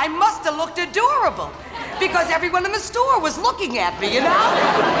 and I must have looked adorable because everyone in the store was looking at me,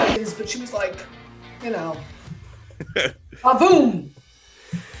 But she was like, vavoom.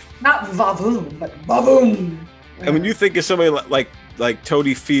 Not vavoom, but vavoom. And when you think of somebody like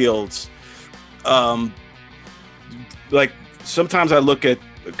Toady Fields, like sometimes I look at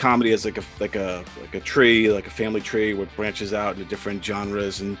comedy as like a tree, like a family tree, where it branches out into different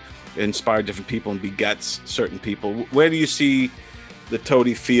genres and inspire different people and begets certain people. Where do you see the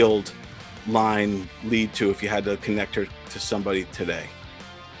Toady Field line lead to if you had to connect her to somebody today?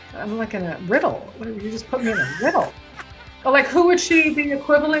 I'm like in a riddle. You just put me in a riddle. Oh, like who would she be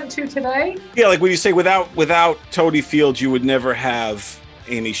equivalent to today? Yeah, like when you say without Toady Fields, you would never have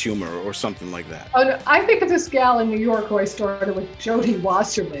Amy Schumer or something like that. Oh, no, I think of this gal in New York who I started with, Jodie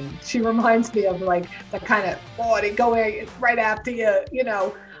Wasserman. She reminds me of like the kind of, they go right after you,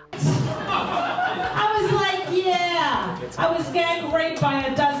 I was like, yeah. I was gang raped by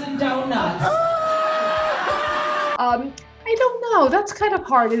a dozen donuts. I don't know. That's kind of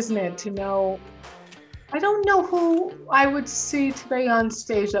hard, isn't it, to know? I don't know who I would see today on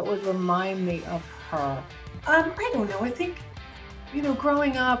stage that would remind me of her. I don't know. I think,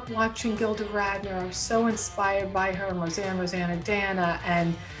 growing up watching Gilda Radner, I was so inspired by her and Rosanna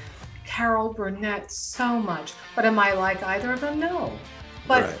and Carol Burnett so much. But am I like either of them? No.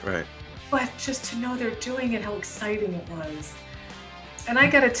 But, right. But just to know they're doing it, how exciting it was. And I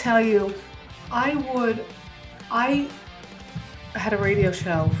got to tell you, I had a radio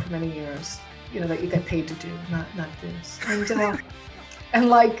show for many years, that you get paid to do, not this. And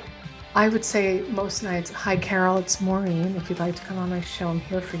like, I would say most nights, hi, Carol, it's Maureen. If you'd like to come on my show, I'm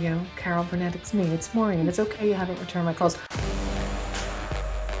here for you. Carol Burnett, it's me, it's Maureen. It's okay, you haven't returned my calls.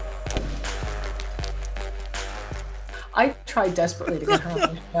 I tried desperately to get her on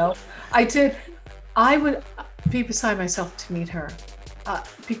the show. I did. I would be beside myself to meet her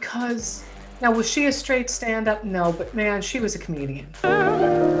because, now was she a straight stand-up? No, but man, she was a comedian.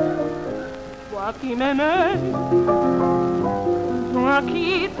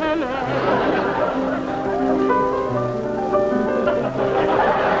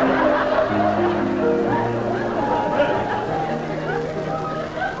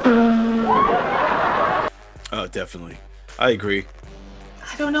 Oh, definitely. I agree.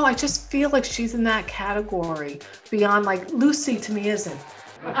 I don't know. I just feel like she's in that category beyond, like, Lucy to me isn't.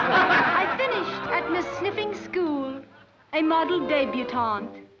 I finished at Miss Sniffing School, a model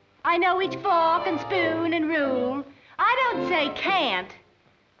debutante. I know each fork and spoon and rule. I don't say can't,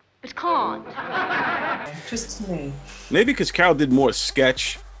 but can't. Just me. Maybe because Carol did more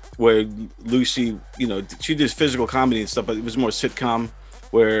sketch, where Lucy, she did physical comedy and stuff, but it was more sitcom,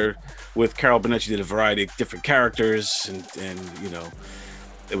 where with Carol Burnett, she did a variety of different characters and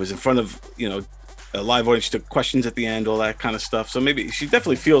it was in front of, a live audience. She took questions at the end, all that kind of stuff. So maybe she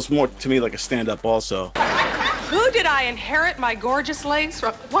definitely feels more to me like a stand-up also. Who did I inherit my gorgeous legs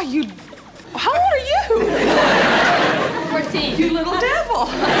from? Why, how old are you? 14. You little devil.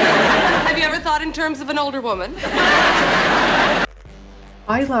 Have you ever thought in terms of an older woman?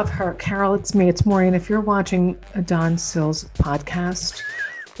 I love her. Carol, it's me. It's Maureen. If you're watching a Don Sills podcast,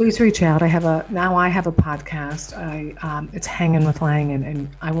 please reach out. I have a podcast. It's Hanging with Lang, and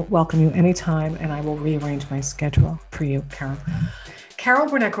I will welcome you anytime, and I will rearrange my schedule for you, Carol. Carol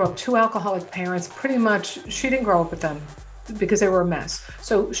Burnett grew up 2 alcoholic parents. Pretty much, she didn't grow up with them because they were a mess.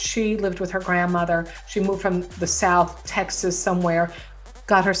 So she lived with her grandmother. She moved from the South, Texas somewhere,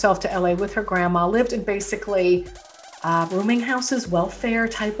 got herself to LA with her grandma, lived in basically rooming houses, welfare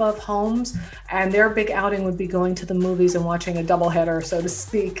type of homes, and their big outing would be going to the movies and watching a doubleheader, so to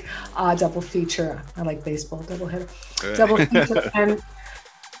speak, double feature. I like baseball, doubleheader, double feature, and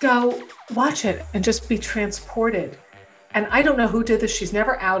go watch it and just be transported. And I don't know who did this. She's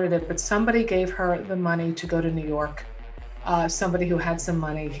never outed it, but somebody gave her the money to go to New York. Somebody who had some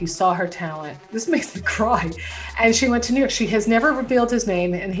money. He saw her talent. This makes me cry. And she went to New York. She has never revealed his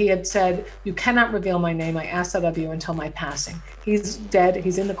name. And he had said, you cannot reveal my name. I ask that of you until my passing. He's dead.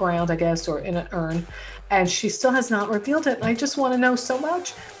 He's in the ground, I guess, or in an urn. And she still has not revealed it. And I just want to know so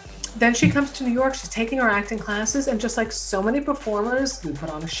much. then she comes to New York. She's taking her acting classes, and just like so many performers, we put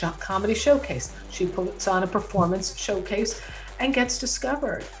on a comedy showcase. She puts on a performance showcase and gets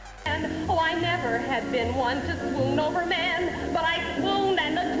discovered. Oh, I never had been one to swoon over men, but I swooned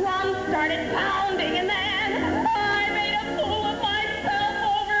and the drums started pounding, and then I made a fool of myself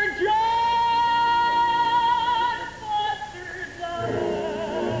over John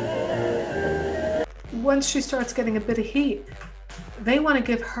Foster. Once she starts getting a bit of heat, they want to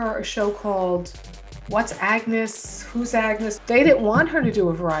give her a show called What's Agnes? Who's Agnes? They didn't want her to do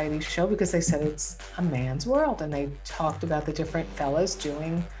a variety show because they said it's a man's world, and they talked about the different fellas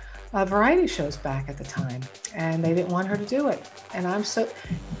doing variety shows back at the time, and they didn't want her to do it. And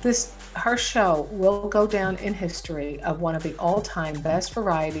her show will go down in history of one of the all-time best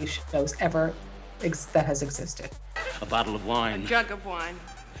variety shows ever that has existed. A bottle of wine. A jug of wine.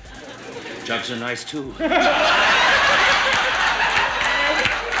 Jugs are nice too.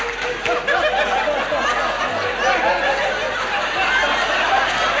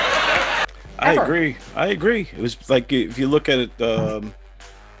 I agree. It was like, if you look at it,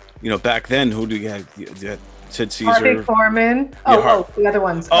 back then, who do you have? Sid Caesar, Harvey Korman. The other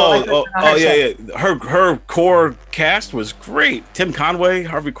ones. Yeah. Her core cast was great. Tim Conway,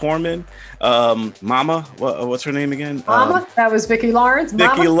 Harvey Korman, Mama. What's her name again? Mama. That was Vicki Lawrence.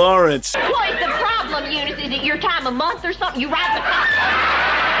 Vicki Lawrence. What is the problem, Eunice? Is it your time of month or something? You ride the clock.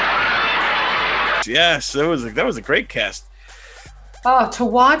 Yes, that was a great cast. To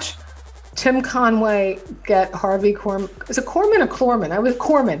watch Tim Conway get Harvey Korman. Is it Korman or Klorman? I was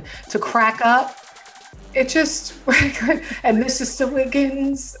Korman to crack up. It just, and Mrs.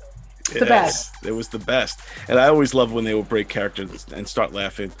 Wiggins, the best. It was the best. And I always love when they would break character and start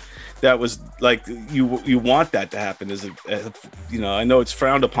laughing. That was like, you want that to happen. I know it's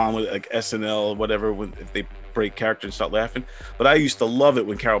frowned upon with like SNL or whatever, if they break character and start laughing. But I used to love it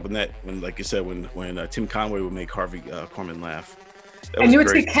when Carol Burnett, like you said, when Tim Conway would make Harvey Korman laugh. And you would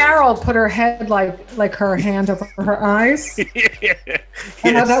see Carol put her head like her hand over her eyes.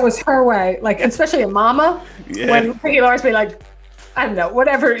 And that was her way. Like, especially a Mama, when Vicki Lawrence be like, I don't know,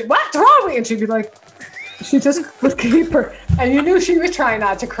 whatever, what's wrong with you? And she'd be like, she just would keep her. And you knew she was trying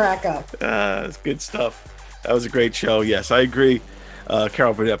not to crack up. It's good stuff. That was a great show. Yes, I agree.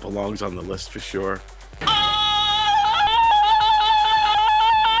 Carol Burnett belongs on the list for sure.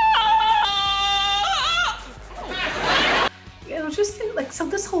 Just think, like, so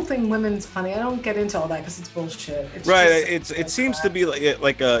this whole thing, women's funny. I don't get into all that because it's bullshit. It seems to be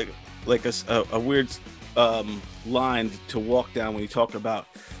like a weird line to walk down when you talk about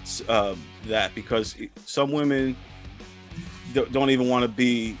that, because some women don't even want to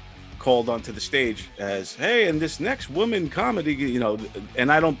be called onto the stage as, hey, and this next woman comedy,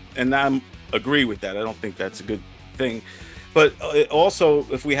 and I agree with that. I don't think that's a good thing. But also,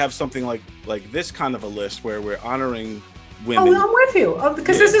 if we have something like this kind of a list where we're honoring women. I'm with you.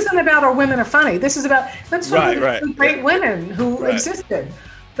 Because this isn't about our women are funny. This is about, let's talk about the great women who existed.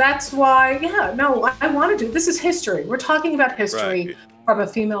 That's why, I want to do, this is history. We're talking about history from a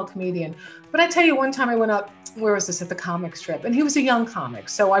female comedian. But I tell you, one time I went up, where was this, at the comic strip, and he was a young comic.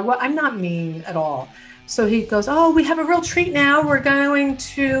 So I'm not mean at all. So he goes, we have a real treat now. We're going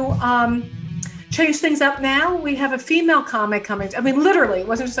to change things up now. We have a female comic coming. I mean, literally, it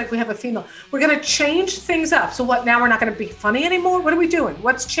wasn't just like we have a female. We're going to change things up. So what, now we're not going to be funny anymore? What are we doing?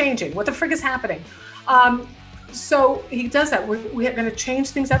 What's changing? What the frick is happening? So he does that. We're going to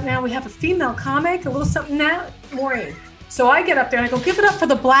change things up now. We have a female comic, a little something now. Maureen. So I get up there and I go, give it up for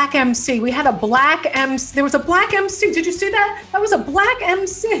the black MC. We had a black MC. There was a black MC. Did you see that? That was a black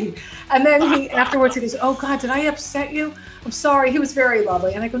MC. And then afterwards he goes, oh God, did I upset you? I'm sorry. He was very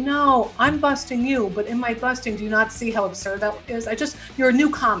lovely. And I go, no, I'm busting you. But in my busting, do you not see how absurd that is? You're a new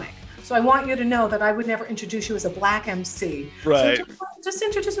comic. So I want you to know that I would never introduce you as a black MC. Right. So just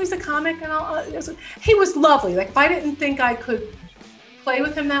introduce me as a comic. And he was lovely. Like, if I didn't think I could play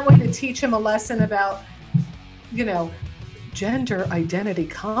with him that way to teach him a lesson about, gender identity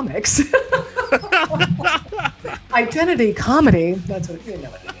comics. Identity comedy. That's what what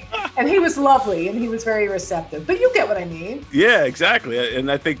I mean. And he was lovely and he was very receptive. But you get what I mean. Yeah, exactly.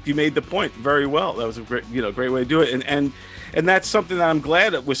 And I think you made the point very well. That was a great, great way to do it. And that's something that I'm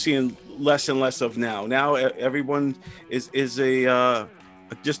glad that we're seeing less and less of now. Now everyone is they're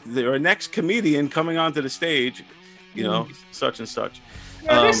a next comedian coming onto the stage, such and such.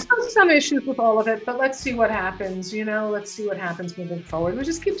 Yeah, there's still some issues with all of it, but let's see what happens. Let's see what happens moving forward. We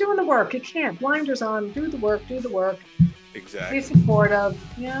just keep doing the work. You can't. Blinders on. Do the work. Exactly. Be supportive.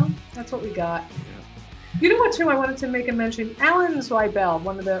 That's what we got. Yeah. You know what, too? I wanted to make a mention. Alan Zweibel,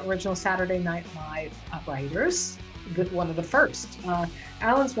 one of the original Saturday Night Live writers, one of the first.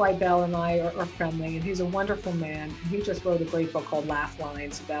 Alan Zweibel and I are friendly, and he's a wonderful man. He just wrote a great book called Laugh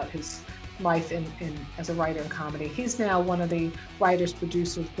Lines about his life in as a writer in comedy. He's now one of the writers,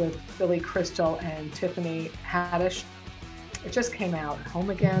 producers with Billy Crystal and Tiffany Haddish. It just came out.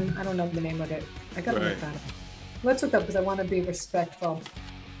 Home Again. I don't know the name of it. I got to look that up. Let's look up because I want to be respectful.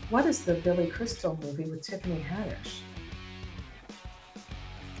 What is the Billy Crystal movie with Tiffany Haddish?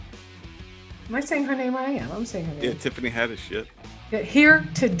 Am I saying her name right? I am. I'm saying her name. Yeah, Tiffany Haddish, Yeah, Here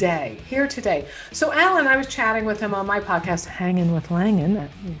Today. So Alan, I was chatting with him on my podcast, Hanging with Langan. You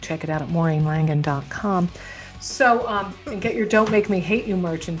can check it out at maureenlangan.com. So, and get your Don't Make Me Hate You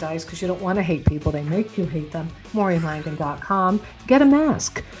merchandise, because you don't want to hate people. They make you hate them. maureenlangan.com. Get a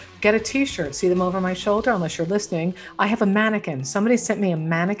mask. Get a t-shirt. See them over my shoulder, unless you're listening. I have a mannequin. Somebody sent me a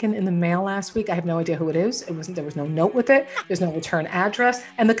mannequin in the mail last week. I have no idea who it is. There was no note with it. There's no return address.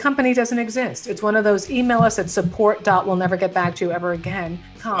 And the company doesn't exist. It's one of those, email us at support.we'llnevergetbacktoyoueveragain.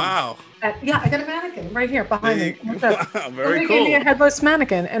 Wow. Yeah, I got a mannequin right here behind me. Wow, very cool. Gave me a headless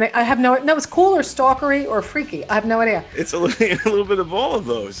mannequin, and I have no, it's cool or stalkery or freaky. I have no idea. It's a little bit of all of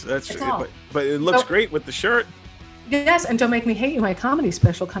those. That's but it looks great with the shirt. Yes, and Don't Make Me Hate You, my comedy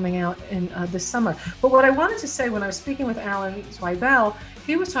special coming out in this summer. But what I wanted to say when I was speaking with Alan Zweibel,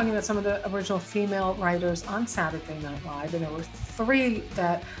 he was talking about some of the original female writers on Saturday Night Live, and there were three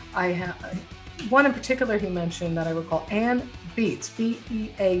that I have. One in particular he mentioned that I recall, Ann Beatts,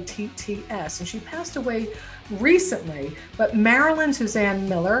 Beatts, and she passed away recently, but Marilyn Suzanne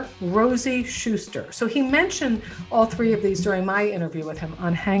Miller, Rosie Schuster. So he mentioned all three of these during my interview with him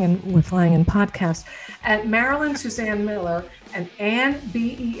on Hanging with Langan podcast. And Marilyn Suzanne Miller and Ann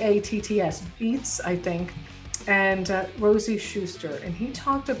Beatts, Beatts, I think, and Rosie Schuster. And he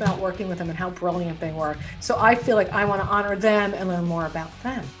talked about working with them and how brilliant they were. So I feel like I want to honor them and learn more about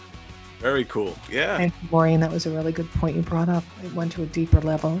them. Very cool. Yeah. Thank you, Maureen. That was a really good point you brought up. It went to a deeper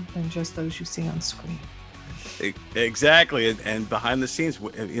level than just those you see on screen. Exactly. And behind the scenes,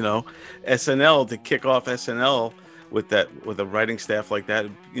 you know, SNL, to kick off SNL with a writing staff like that,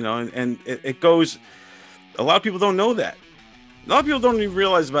 you know, and it goes, a lot of people don't know that. A lot of people don't even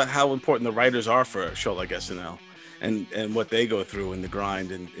realize about how important the writers are for a show like SNL and what they go through in the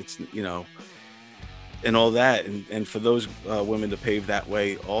grind. And it's, you know, and all that. And for those women to pave that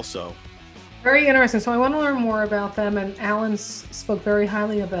way also. Very interesting. So I want to learn more about them, and Alan spoke very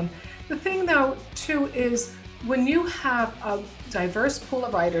highly of them. The thing, though, too, is when you have a diverse pool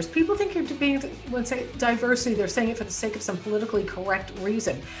of writers, people think you're being, when say diversity, they're saying it for the sake of some politically correct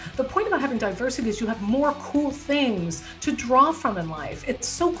reason. The point about having diversity is you have more cool things to draw from in life. It's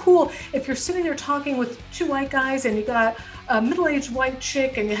so cool if you're sitting there talking with two white guys and you got a middle-aged white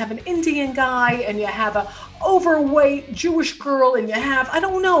chick and you have an Indian guy and you have a overweight Jewish girl and you have, I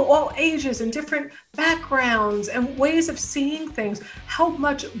don't know, all ages and different backgrounds and ways of seeing things, how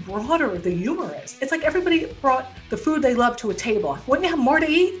much broader the humor is. It's like everybody brought the food they love to a table. Wouldn't you have more to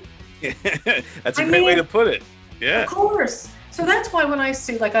eat? That's a great way to put it. Yeah. Of course. So that's why when I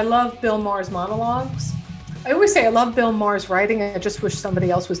see, like, I love Bill Maher's monologues. I always say I love Bill Maher's writing. I just wish somebody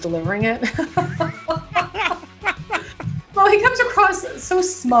else was delivering it. Well, he comes across so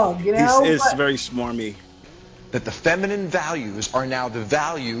smug, you know? It's very smarmy. That the feminine values are now the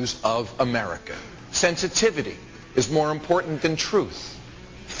values of America. Sensitivity is more important than truth.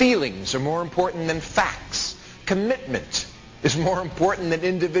 Feelings are more important than facts. Commitment is more important than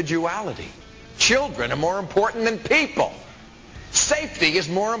individuality. Children are more important than people. Safety is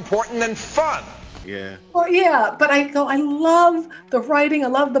more important than fun. Yeah. Well, yeah, but I love the writing, I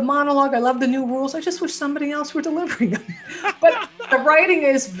love the monologue, I love the new rules. I just wish somebody else were delivering them. But the writing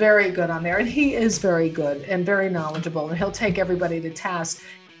is very good on there, and he is very good and very knowledgeable, and he'll take everybody to task.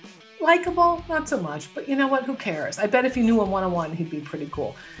 Likable, not so much, but you know what? Who cares? I bet if you knew him one-on-one, he'd be pretty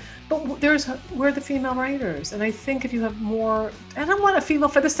cool. But we're the female writers, and I think if you have more, I don't want a female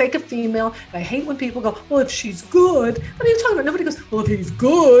for the sake of female. And I hate when people go, well, if she's good, what are you talking about? Nobody goes, well, if he's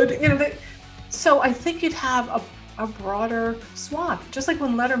good, you know. So I think you'd have a broader swath, just like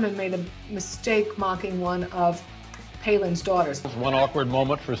when Letterman made a mistake mocking one of Palin's daughters. One awkward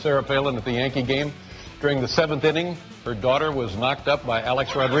moment for Sarah Palin at the Yankee game. During the 7th inning, her daughter was knocked up by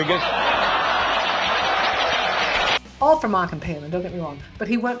Alex Rodriguez. All for mocking Palin, don't get me wrong. But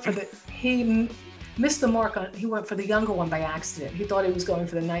he went for he missed the mark on, he went for the younger one by accident. He thought he was going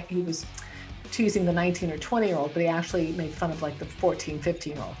for he was teasing the 19 or 20-year-old, but he actually made fun of like the 14,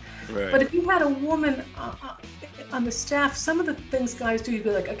 15-year-old. Right. But if you had a woman on the staff, some of the things guys do, you'd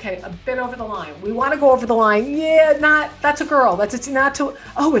be like, okay, a bit over the line. We want to go over the line. Yeah, that's a girl. It's not to,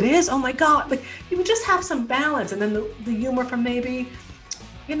 oh, it is? Oh my God. Like, you would just have some balance. And then the humor from maybe,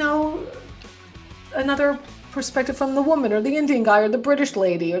 you know, another perspective from the woman or the Indian guy or the British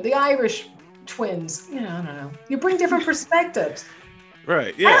lady or the Irish twins. I don't know. You bring different perspectives.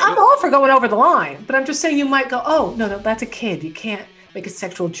 Right. Yeah. I'm all for going over the line, but I'm just saying you might go, oh, no, that's a kid. You can't make a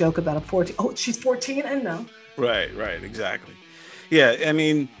sexual joke about a 14. Oh, she's 14 and no. Right. Exactly. Yeah. I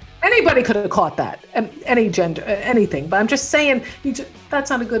mean, anybody could have caught that, any gender, anything. But I'm just saying, that's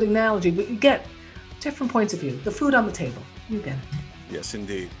not a good analogy, but you get different points of view. The food on the table, you get it. Yes,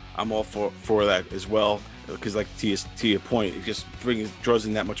 indeed. I'm all for that as well, because like to your point, it just draws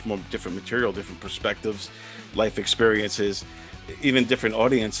in that much more different material, different perspectives, life experiences, even different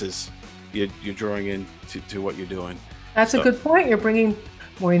audiences you're drawing in to what you're doing. That's a good point. You're bringing,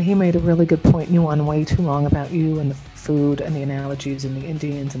 Maureen, he made a really good point. You went way too long about you and the food and the analogies and the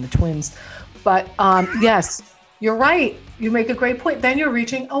Indians and the twins. But yes, you're right. You make a great point. Then you're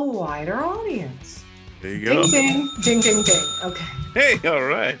reaching a wider audience. There you go. Ding, ding, ding, ding, ding. Okay. Hey, all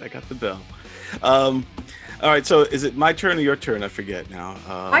right. I got the bell. All right. So is it my turn or your turn? I forget now.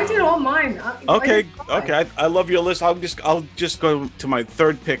 I did all mine. Okay. I love your list. I'll just go to my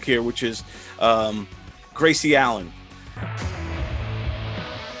third pick here, which is Gracie Allen.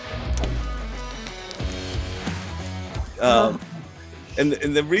 And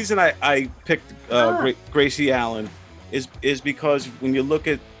the reason I picked Gracie Allen is because when you look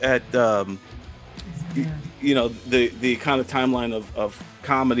at you know, the kind of timeline of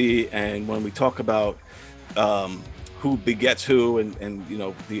comedy, and when we talk about who begets who and you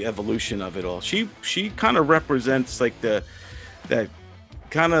know, the evolution of it all, she kind of represents like that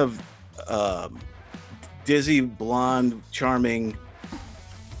kind of dizzy, blonde, charming.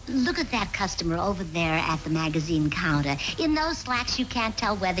 Look at that customer over there at the magazine counter. In those slacks, you can't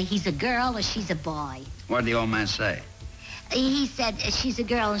tell whether he's a girl or she's a boy. What did the old man say? He said, she's a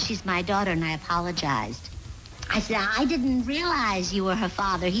girl and she's my daughter, and I apologized. I said, I didn't realize you were her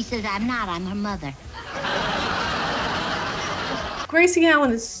father. He says, I'm not, I'm her mother. Gracie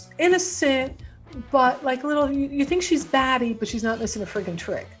Allen is innocent, but like you think she's batty, but she's not missing a freaking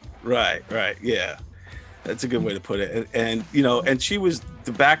trick. Right, yeah. That's a good way to put it. And you know, and she was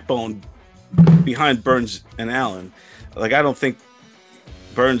the backbone behind Burns and Allen. Like, I don't think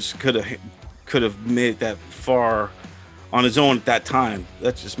Burns could have made it that far on his own at that time.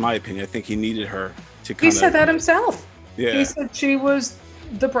 That's just my opinion. I think he needed her to kind of... He said that himself. Yeah. He said she was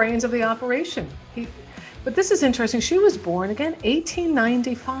the brains of the operation. But this is interesting. She was born again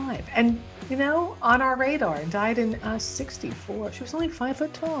 1895, and you know, on our radar, and died in 64. She was only 5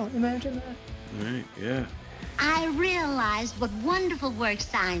 foot tall. Imagine that. Right, yeah. I realized what wonderful work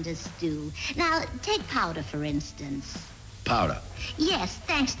scientists do. Now, take powder, for instance. Powder? Yes,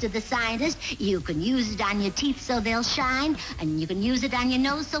 thanks to the scientists, you can use it on your teeth so they'll shine, and you can use it on your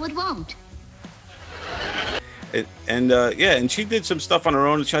nose so it won't. And she did some stuff on her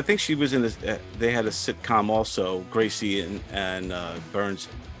own. I think she was in they had a sitcom also, Gracie and Burns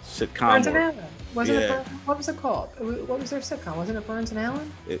sitcom. Burns and Allen. Wasn't it? What was it called? What was their sitcom? Wasn't it Burns and Allen?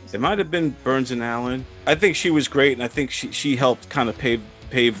 It might have been Burns and Allen. I think she was great, and I think she helped kind of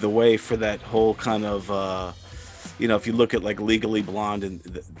pave the way for that whole kind of, you know, if you look at like Legally Blonde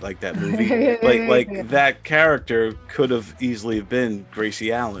and like that movie, like that character could have easily been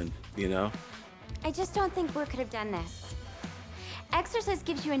Gracie Allen, you know. I just don't think Brooke could have done this. Exercise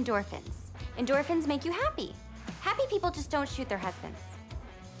gives you endorphins. Endorphins make you happy. Happy people just don't shoot their husbands.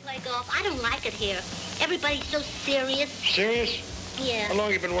 Play golf. I don't like it here. Everybody's so serious. Serious? Yeah. How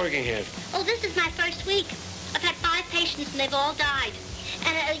long have you been working here? Oh, this is my first week. I've had 5 patients and they've all died.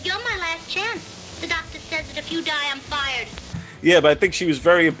 And you're my last chance. The doctor says that if you die, I'm fired. Yeah, but I think she was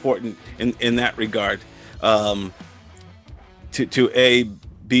very important in that regard. To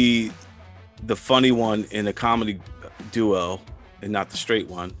be the funny one in a comedy duo and not the straight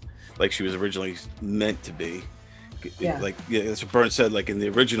one, like she was originally meant to be. Yeah. Like, yeah, that's what Burns said. Like in the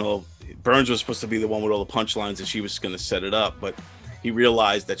original, Burns was supposed to be the one with all the punchlines, and she was going to set it up. But he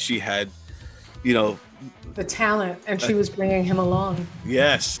realized that she had, you know, the talent, and she was bringing him along.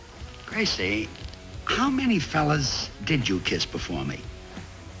 Yes. Gracie, how many fellas did you kiss before me?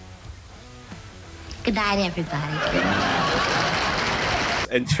 Good night, everybody.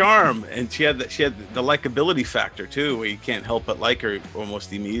 And charm, and she had the likability factor too, where you can't help but like her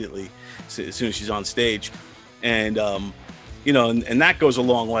almost immediately as soon as she's on stage. And you know, and that goes a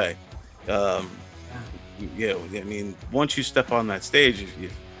long way. Yeah, I mean, once you step on that stage, if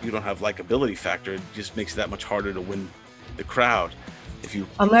you don't have likability factor, it just makes it that much harder to win the crowd.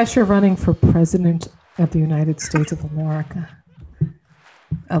 Unless you're running for president of the United States of America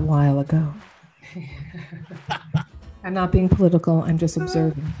a while ago. I'm not being political. I'm just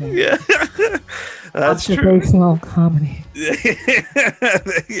observing things. Yeah, that's observational comedy.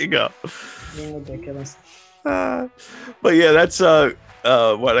 There you go. Being ridiculous. But yeah, that's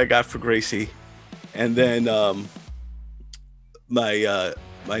what I got for Gracie. And then my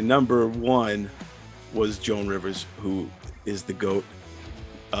number one was Joan Rivers, who is the GOAT,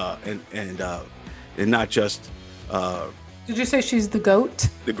 and not just Did you say she's the GOAT?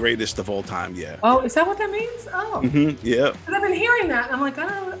 the greatest of all time. Yeah. Oh, is that what that means? Oh. Yeah. 'Cause I've been hearing that, and I'm like,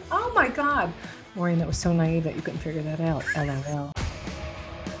 oh my God. Maureen, that was so naive that you couldn't figure that out. LOL.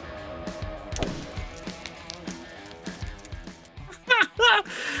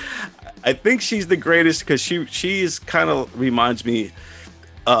 I think she's the greatest because she is kind of reminds me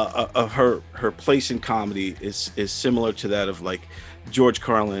of her place in comedy is similar to that of like George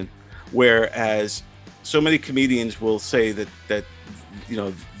Carlin, whereas so many comedians will say that you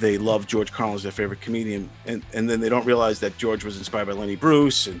know they love George Carlin as their favorite comedian, and then they don't realize that George was inspired by Lenny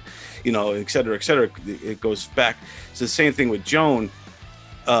Bruce and you know et cetera. It goes back. It's the same thing with Joan.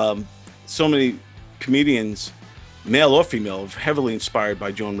 So many comedians, male or female, heavily inspired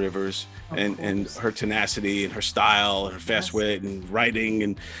by Joan Rivers and her tenacity and her style and her fast wit and writing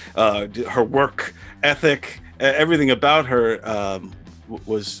and her work ethic. Everything about her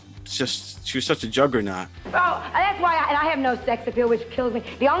was just, she was such a juggernaut. Oh, that's why I have no sex appeal, which kills me.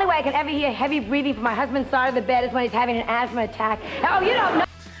 The only way I can ever hear heavy breathing from my husband's side of the bed is when he's having an asthma attack. Oh, you don't know.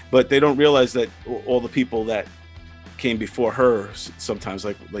 But they don't realize that all the people that came before her sometimes,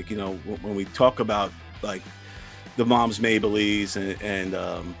 like you know, when we talk about like the Moms Mabley's and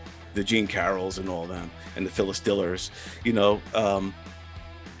the Jean Carrolls and all them, and the Phyllis Dillers, you know.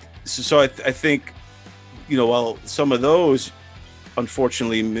 So I think, you know, while some of those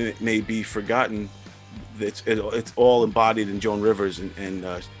unfortunately may be forgotten, it's all embodied in Joan Rivers,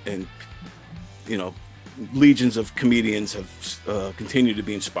 and you know, legions of comedians have continued to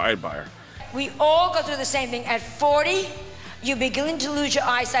be inspired by her. We all go through the same thing. At 40, you begin to lose your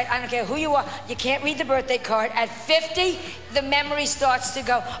eyesight. I don't care who you are. You can't read the birthday card. At 50, the memory starts to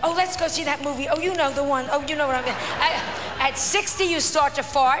go, oh, let's go see that movie. Oh, you know the one. Oh, you know what I mean. At 60, you start to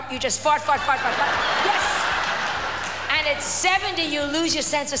fart. You just fart. Yes. And at 70, you lose your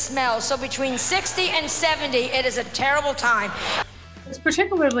sense of smell. So between 60 and 70, it is a terrible time. It's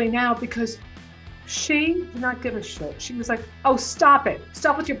particularly now because she did not give a shit. She was like, oh, stop it.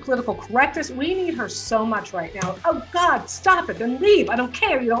 Stop with your political correctness. We need her so much right now. Oh, God, stop it. Then leave. I don't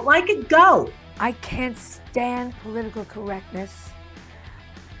care. You don't like it? Go. I can't stand political correctness.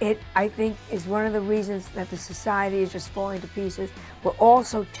 It, I think, is one of the reasons that the society is just falling to pieces. We're all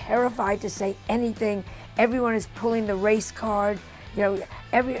so terrified to say anything. Everyone is pulling the race card. You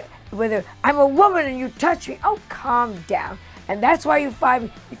know, whether I'm a woman and you touch me, oh, calm down. And that's why you fired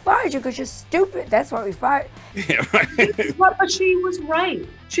me. We fired you because you're stupid. That's why we fired. Yeah, right. But she was right.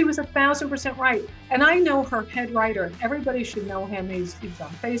 She was 1,000% right. And I know her head writer. Everybody should know him. He's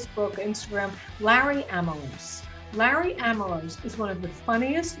on Facebook, Instagram. Larry Amelos. Larry Amelos is one of the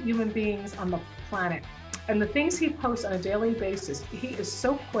funniest human beings on the planet. And the things he posts on a daily basis, he is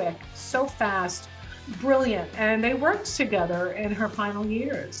so quick, so fast, brilliant. And they worked together in her final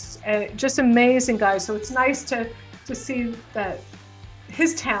years. And just amazing guys. So it's nice to see that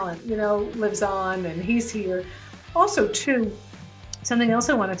his talent, you know, lives on and he's here. Also, too, something else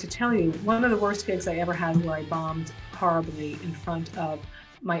I wanted to tell you, one of the worst gigs I ever had where I bombed horribly in front of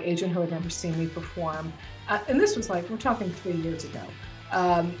my agent who had never seen me perform. And this was like, we're talking 3 years ago.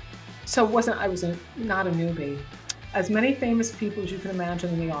 So I was not a newbie. As many famous people as you can imagine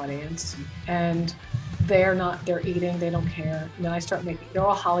in the audience, and they're eating, they don't care. And then I start they're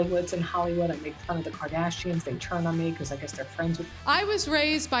all Hollywoods in Hollywood. I make fun of the Kardashians. They turn on me because I guess they're friends with. I was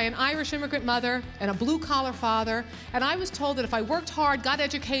raised by an Irish immigrant mother and a blue-collar father, and I was told that if I worked hard, got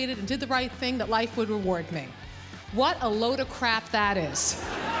educated, and did the right thing, that life would reward me. What a load of crap that is.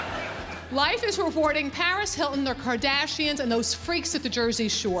 Life is rewarding Paris Hilton, the Kardashians, and those freaks at the Jersey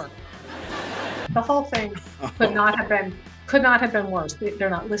Shore. The whole thing could not have been worse. They're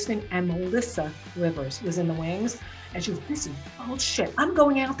not listening. And Melissa Rivers was in the wings, and she was, listen, oh shit, I'm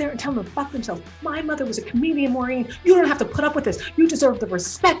going out there and telling them to fuck themselves. My mother was a comedian, Maureen. You don't have to put up with this. You deserve the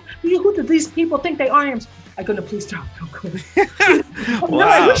respect. Who do these people think they are? I'm going to please stop. Wow. No,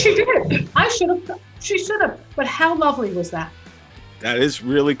 I wish she did. She should have. But how lovely was that? That is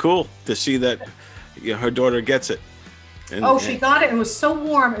really cool to see that, you know, her daughter gets it. She got it and was so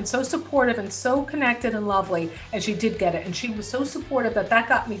warm and so supportive and so connected and lovely. And she did get it. And she was so supportive that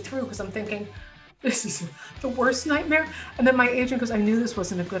got me through, because I'm thinking, this is the worst nightmare. And then my agent goes, I knew this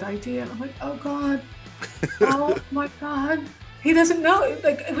wasn't a good idea. I'm like, oh God. Oh my God. He doesn't know.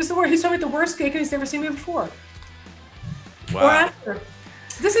 Like, it was the worst. He saw me at the worst gig and he's never seen me before. Wow. Or after.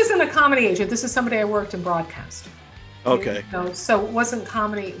 This isn't a comedy agent. This is somebody I worked in broadcast. Okay. So it wasn't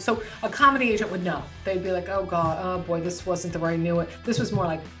comedy. So a comedy agent would know. They'd be like, oh God, oh boy, this wasn't the way I knew it. This was more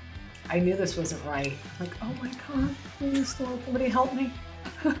like, I knew this wasn't right. Like, oh my God, please, Lord, somebody help me.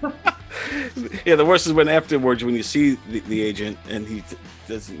 Yeah, the worst is when afterwards, when you see the agent and he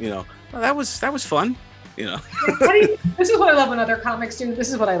does, well, that was fun, This is what I love when other comics do. This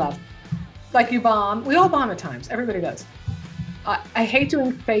is what I love. Like you bomb. We all bomb at times. Everybody does. I hate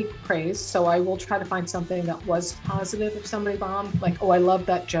doing fake praise, so I will try to find something that was positive if somebody bombed. Like, oh, I love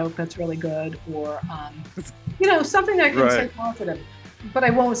that joke. That's really good. Or, something that I can say positive. But I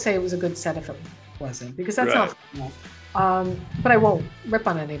won't say it was a good set if it wasn't, because that's not cool. But I won't rip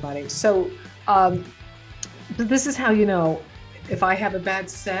on anybody. So this is how you know if I have a bad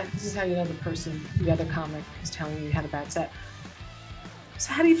set. This is how you know the other comic is telling you had a bad set.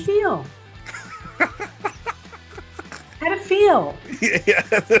 So how do you feel? How to feel? Yeah,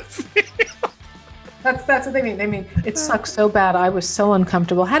 that's what they mean. They mean it sucks so bad. I was so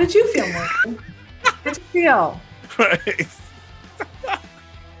uncomfortable. How did you feel, Morgan? How did you feel? Right.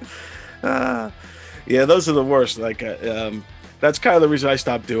 Yeah, those are the worst. Like, that's kind of the reason I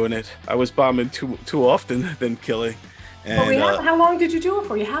stopped doing it. I was bombing too often than killing. And, how long did you do it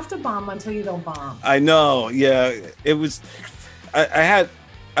for? You have to bomb until you don't bomb. I know. Yeah, it was.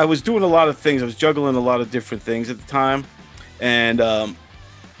 I was doing a lot of things. I was juggling a lot of different things at the time, and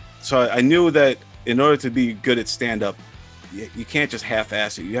so I knew that in order to be good at stand-up, you can't just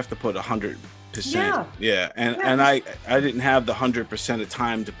half-ass it. You have to put 100%. Yeah. And I didn't have the 100% of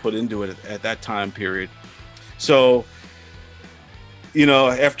time to put into it at that time period. So,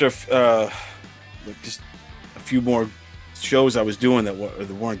 after just a few more shows I was doing that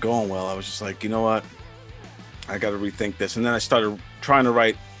weren't going well, I was just like, you know what? I got to rethink this. And then I started trying to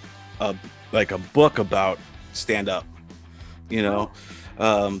write a book about stand-up, and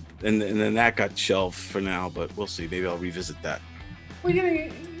then that got shelved for now, but we'll see. Maybe I'll revisit that. Well,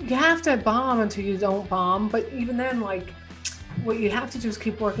 you have to bomb until you don't bomb, but even then, like, what you have to do is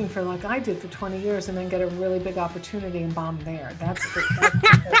keep working for, like I did for 20 years, and then get a really big opportunity and bomb there. That's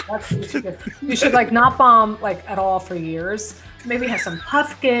what you should do. You should not bomb at all for years. Maybe have some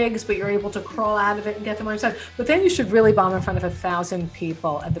puff gigs, but you're able to crawl out of it and get them on your side. But then you should really bomb in front of 1,000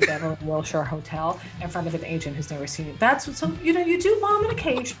 people at the Beverly Wilshire Hotel in front of an agent who's never seen you. That's what you do bomb on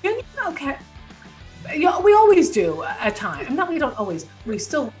occasion. Okay. Yeah, we always do at times. No, we don't always. We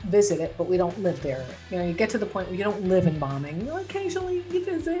still visit it, but we don't live there. You get to the point where you don't live in bombing. Occasionally you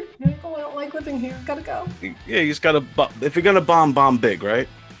visit. Oh, I don't like living here. Gotta go. Yeah, you just gotta. If you're gonna bomb big, right?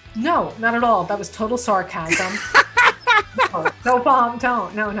 No, not at all. That was total sarcasm. No, don't bomb.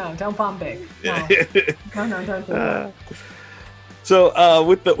 Don't bomb big. No, don't do that. So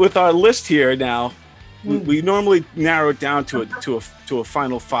with our list here now, we normally narrow it down to a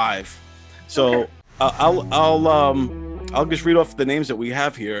final 5. So. Okay. I'll just read off the names that we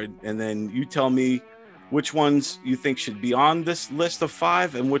have here, and then you tell me which ones you think should be on this list of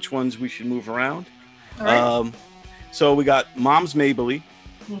 5 and which ones we should move around. All right. So we got Moms Mabley,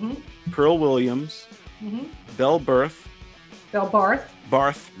 Pearl Williams, Belle Barth.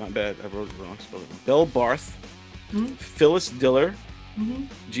 Barth, my bad, I wrote it wrong. Belle Barth, Phyllis Diller,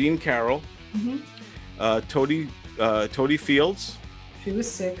 Jean Carroll, Toadie Fields. She was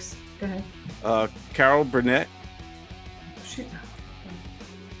 6. Go ahead. Carol Burnett.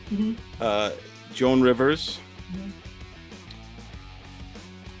 Joan Rivers.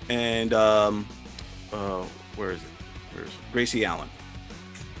 And where is it? Gracie Allen.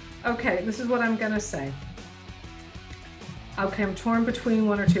 Okay, this is what I'm gonna say. Okay, I'm torn between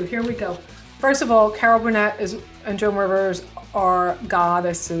one or two. Here we go. First of all, Carol Burnett and Joan Rivers are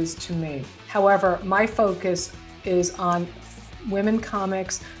goddesses to me. However, my focus is on women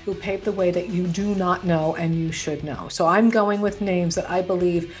comics who paved the way that you do not know and you should know. So I'm going with names that I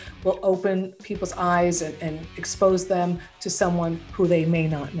believe will open people's eyes and expose them to someone who they may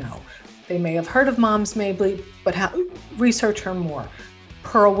not know. They may have heard of Moms Mabley, but research her more.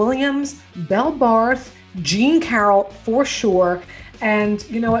 Pearl Williams, Belle Barth, Jean Carroll for sure. And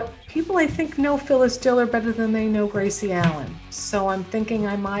you know what? People, I think, know Phyllis Diller better than they know Gracie Allen. So I'm thinking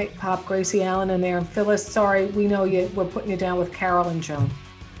I might pop Gracie Allen in there. And Phyllis, sorry, we know you. We're putting you down with Carol and Joan.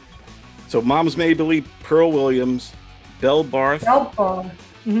 So Moms Mabley, Pearl Williams, Belle Barth.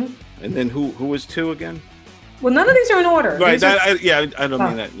 Mm-hmm. And then who was 2 again? Well, none of these are in order. Right. I don't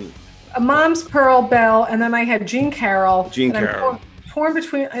mean that. Mom's Pearl, Belle, and then I had Jean Carroll. I'm torn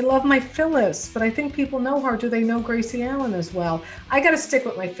between. I love my Phyllis, but I think people know her. Do they know Gracie Allen as well? I got to stick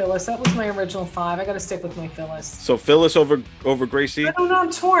with my Phyllis. That was my original 5. I got to stick with my Phyllis. So Phyllis over Gracie? I don't know.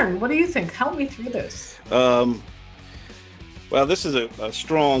 I'm torn. What do you think? Help me through this. Well, this is a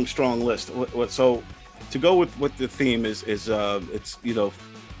strong list. So to go with what the theme is it's, you know,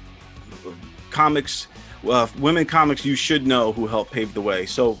 comics, women comics you should know who helped pave the way.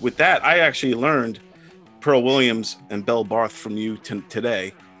 So with that, I actually learned Pearl Williams and Belle Barth from you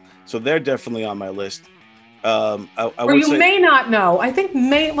today. So they're definitely on my list. I or you may not know. I think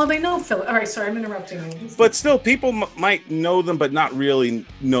they know Phil. All right, sorry, I'm interrupting you. But still, people might know them, but not really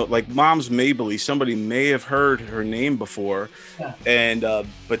know. Like Moms Mabley, somebody may have heard her name before, and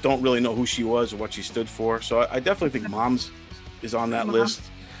but don't really know who she was or what she stood for. So I definitely think Moms is on that list.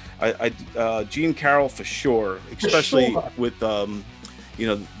 Jean Carroll for sure, especially with you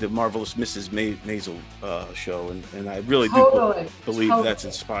know, the Marvelous Mrs. Maisel show, and I really do believe that's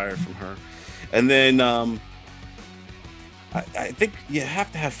inspired from her. And then I think you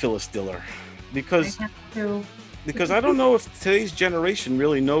have to have Phyllis Diller because I don't know if today's generation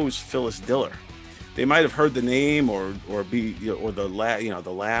really knows Phyllis Diller. They might have heard the name or the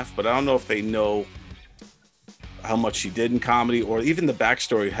laugh, but I don't know if they know how much she did in comedy or even the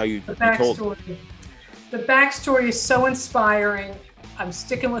backstory. The backstory is so inspiring. I'm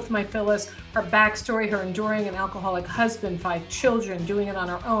sticking with my Phyllis. Her backstory, her enduring an alcoholic husband, 5 children, doing it on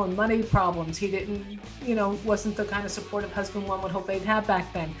her own, money problems. He didn't, wasn't the kind of supportive husband one would hope they'd have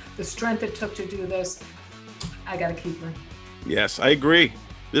back then. The strength it took to do this, I got to keep her. Yes, I agree.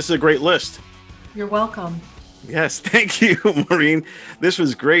 This is a great list. You're welcome. Yes, thank you, Maureen. This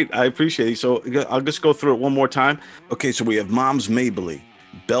was great. I appreciate it. So I'll just go through it one more time. Okay, so we have Moms Mabley,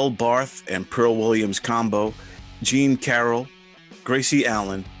 Belle Barth and Pearl Williams combo, Jean Carroll, Gracie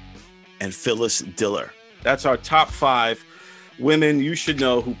Allen, and Phyllis Diller. That's our top 5 women you should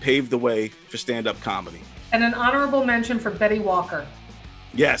know who paved the way for stand-up comedy. And an honorable mention for Betty Walker.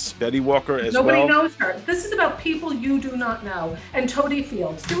 Yes, Betty Walker as Nobody well. knows her. This is about people you do not know. And Toadie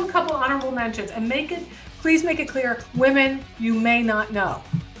Fields. Do a couple honorable mentions and please make it clear, women you may not know.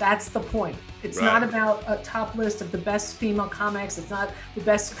 That's the point. It's not about a top list of the best female comics. It's not the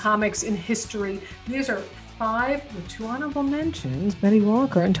best comics in history. These are 5 with 2 honorable mentions, Betty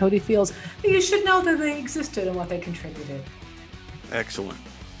Walker and Toadie Fields. You should know that they existed and what they contributed. Excellent.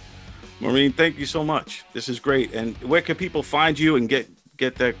 Maureen, thank you so much. This is great. And where can people find you and get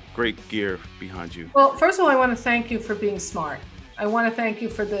that great gear behind you? Well, first of all, I want to thank you for being smart. I want to thank you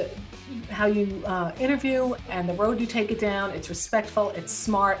for how you interview and the road you take it down. It's respectful, it's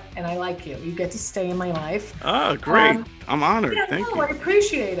smart, and I like you. You get to stay in my life. Oh, great. I'm honored. Thank you. I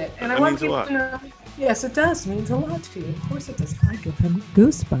appreciate it. And that I want means a people lot. to know. Yes, it does. It means a lot to you. Of course it does. I give him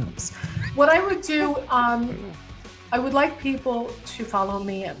goosebumps. What I would do, I would like people to follow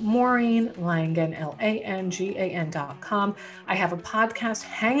me at Maureen Langan, LANGAN.com. I have a podcast,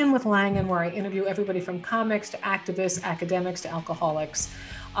 Hanging with Langan, where I interview everybody from comics to activists, academics to alcoholics.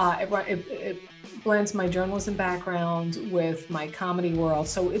 It blends my journalism background with my comedy world.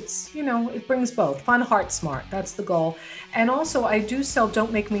 So it's, it brings both. Fun, heart, smart. That's the goal. And also I do sell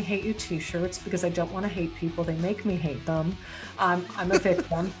Don't Make Me Hate You t-shirts because I don't want to hate people. They make me hate them. I'm a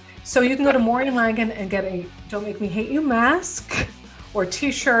victim. So you can go to Maureen Langan and get a Don't Make Me Hate You mask or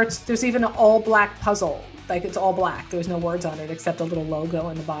t-shirts. There's even an all black puzzle. Like it's all black. There's no words on it except a little logo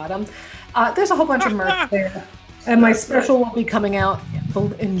in the bottom. There's a whole bunch of merch there. And my special will be coming out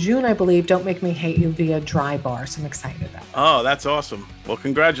in June, I believe, Don't Make Me Hate You via Dry Bar. So I'm excited about it. Oh, that's awesome. Well,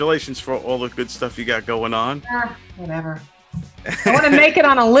 congratulations for all the good stuff you got going on. Whatever. I want to make it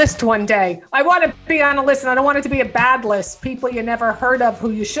on a list one day. I want to be on a list, and I don't want it to be a bad list. People you never heard of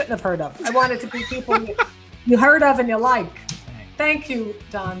who you shouldn't have heard of. I want it to be people you heard of and you like. Thank you,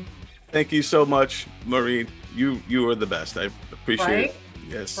 Don. Thank you so much, Maureen. You are the best. I appreciate it.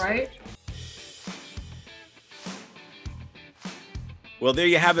 Yes. Right? Well, there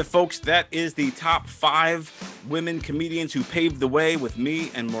you have it, folks. That is the top 5 women comedians who paved the way with me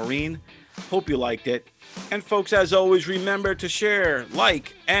and Maureen. Hope you liked it. And folks, as always, remember to share,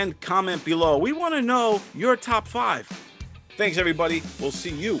 like, and comment below. We want to know your top 5. Thanks, everybody. We'll see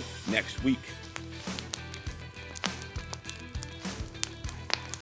you next week.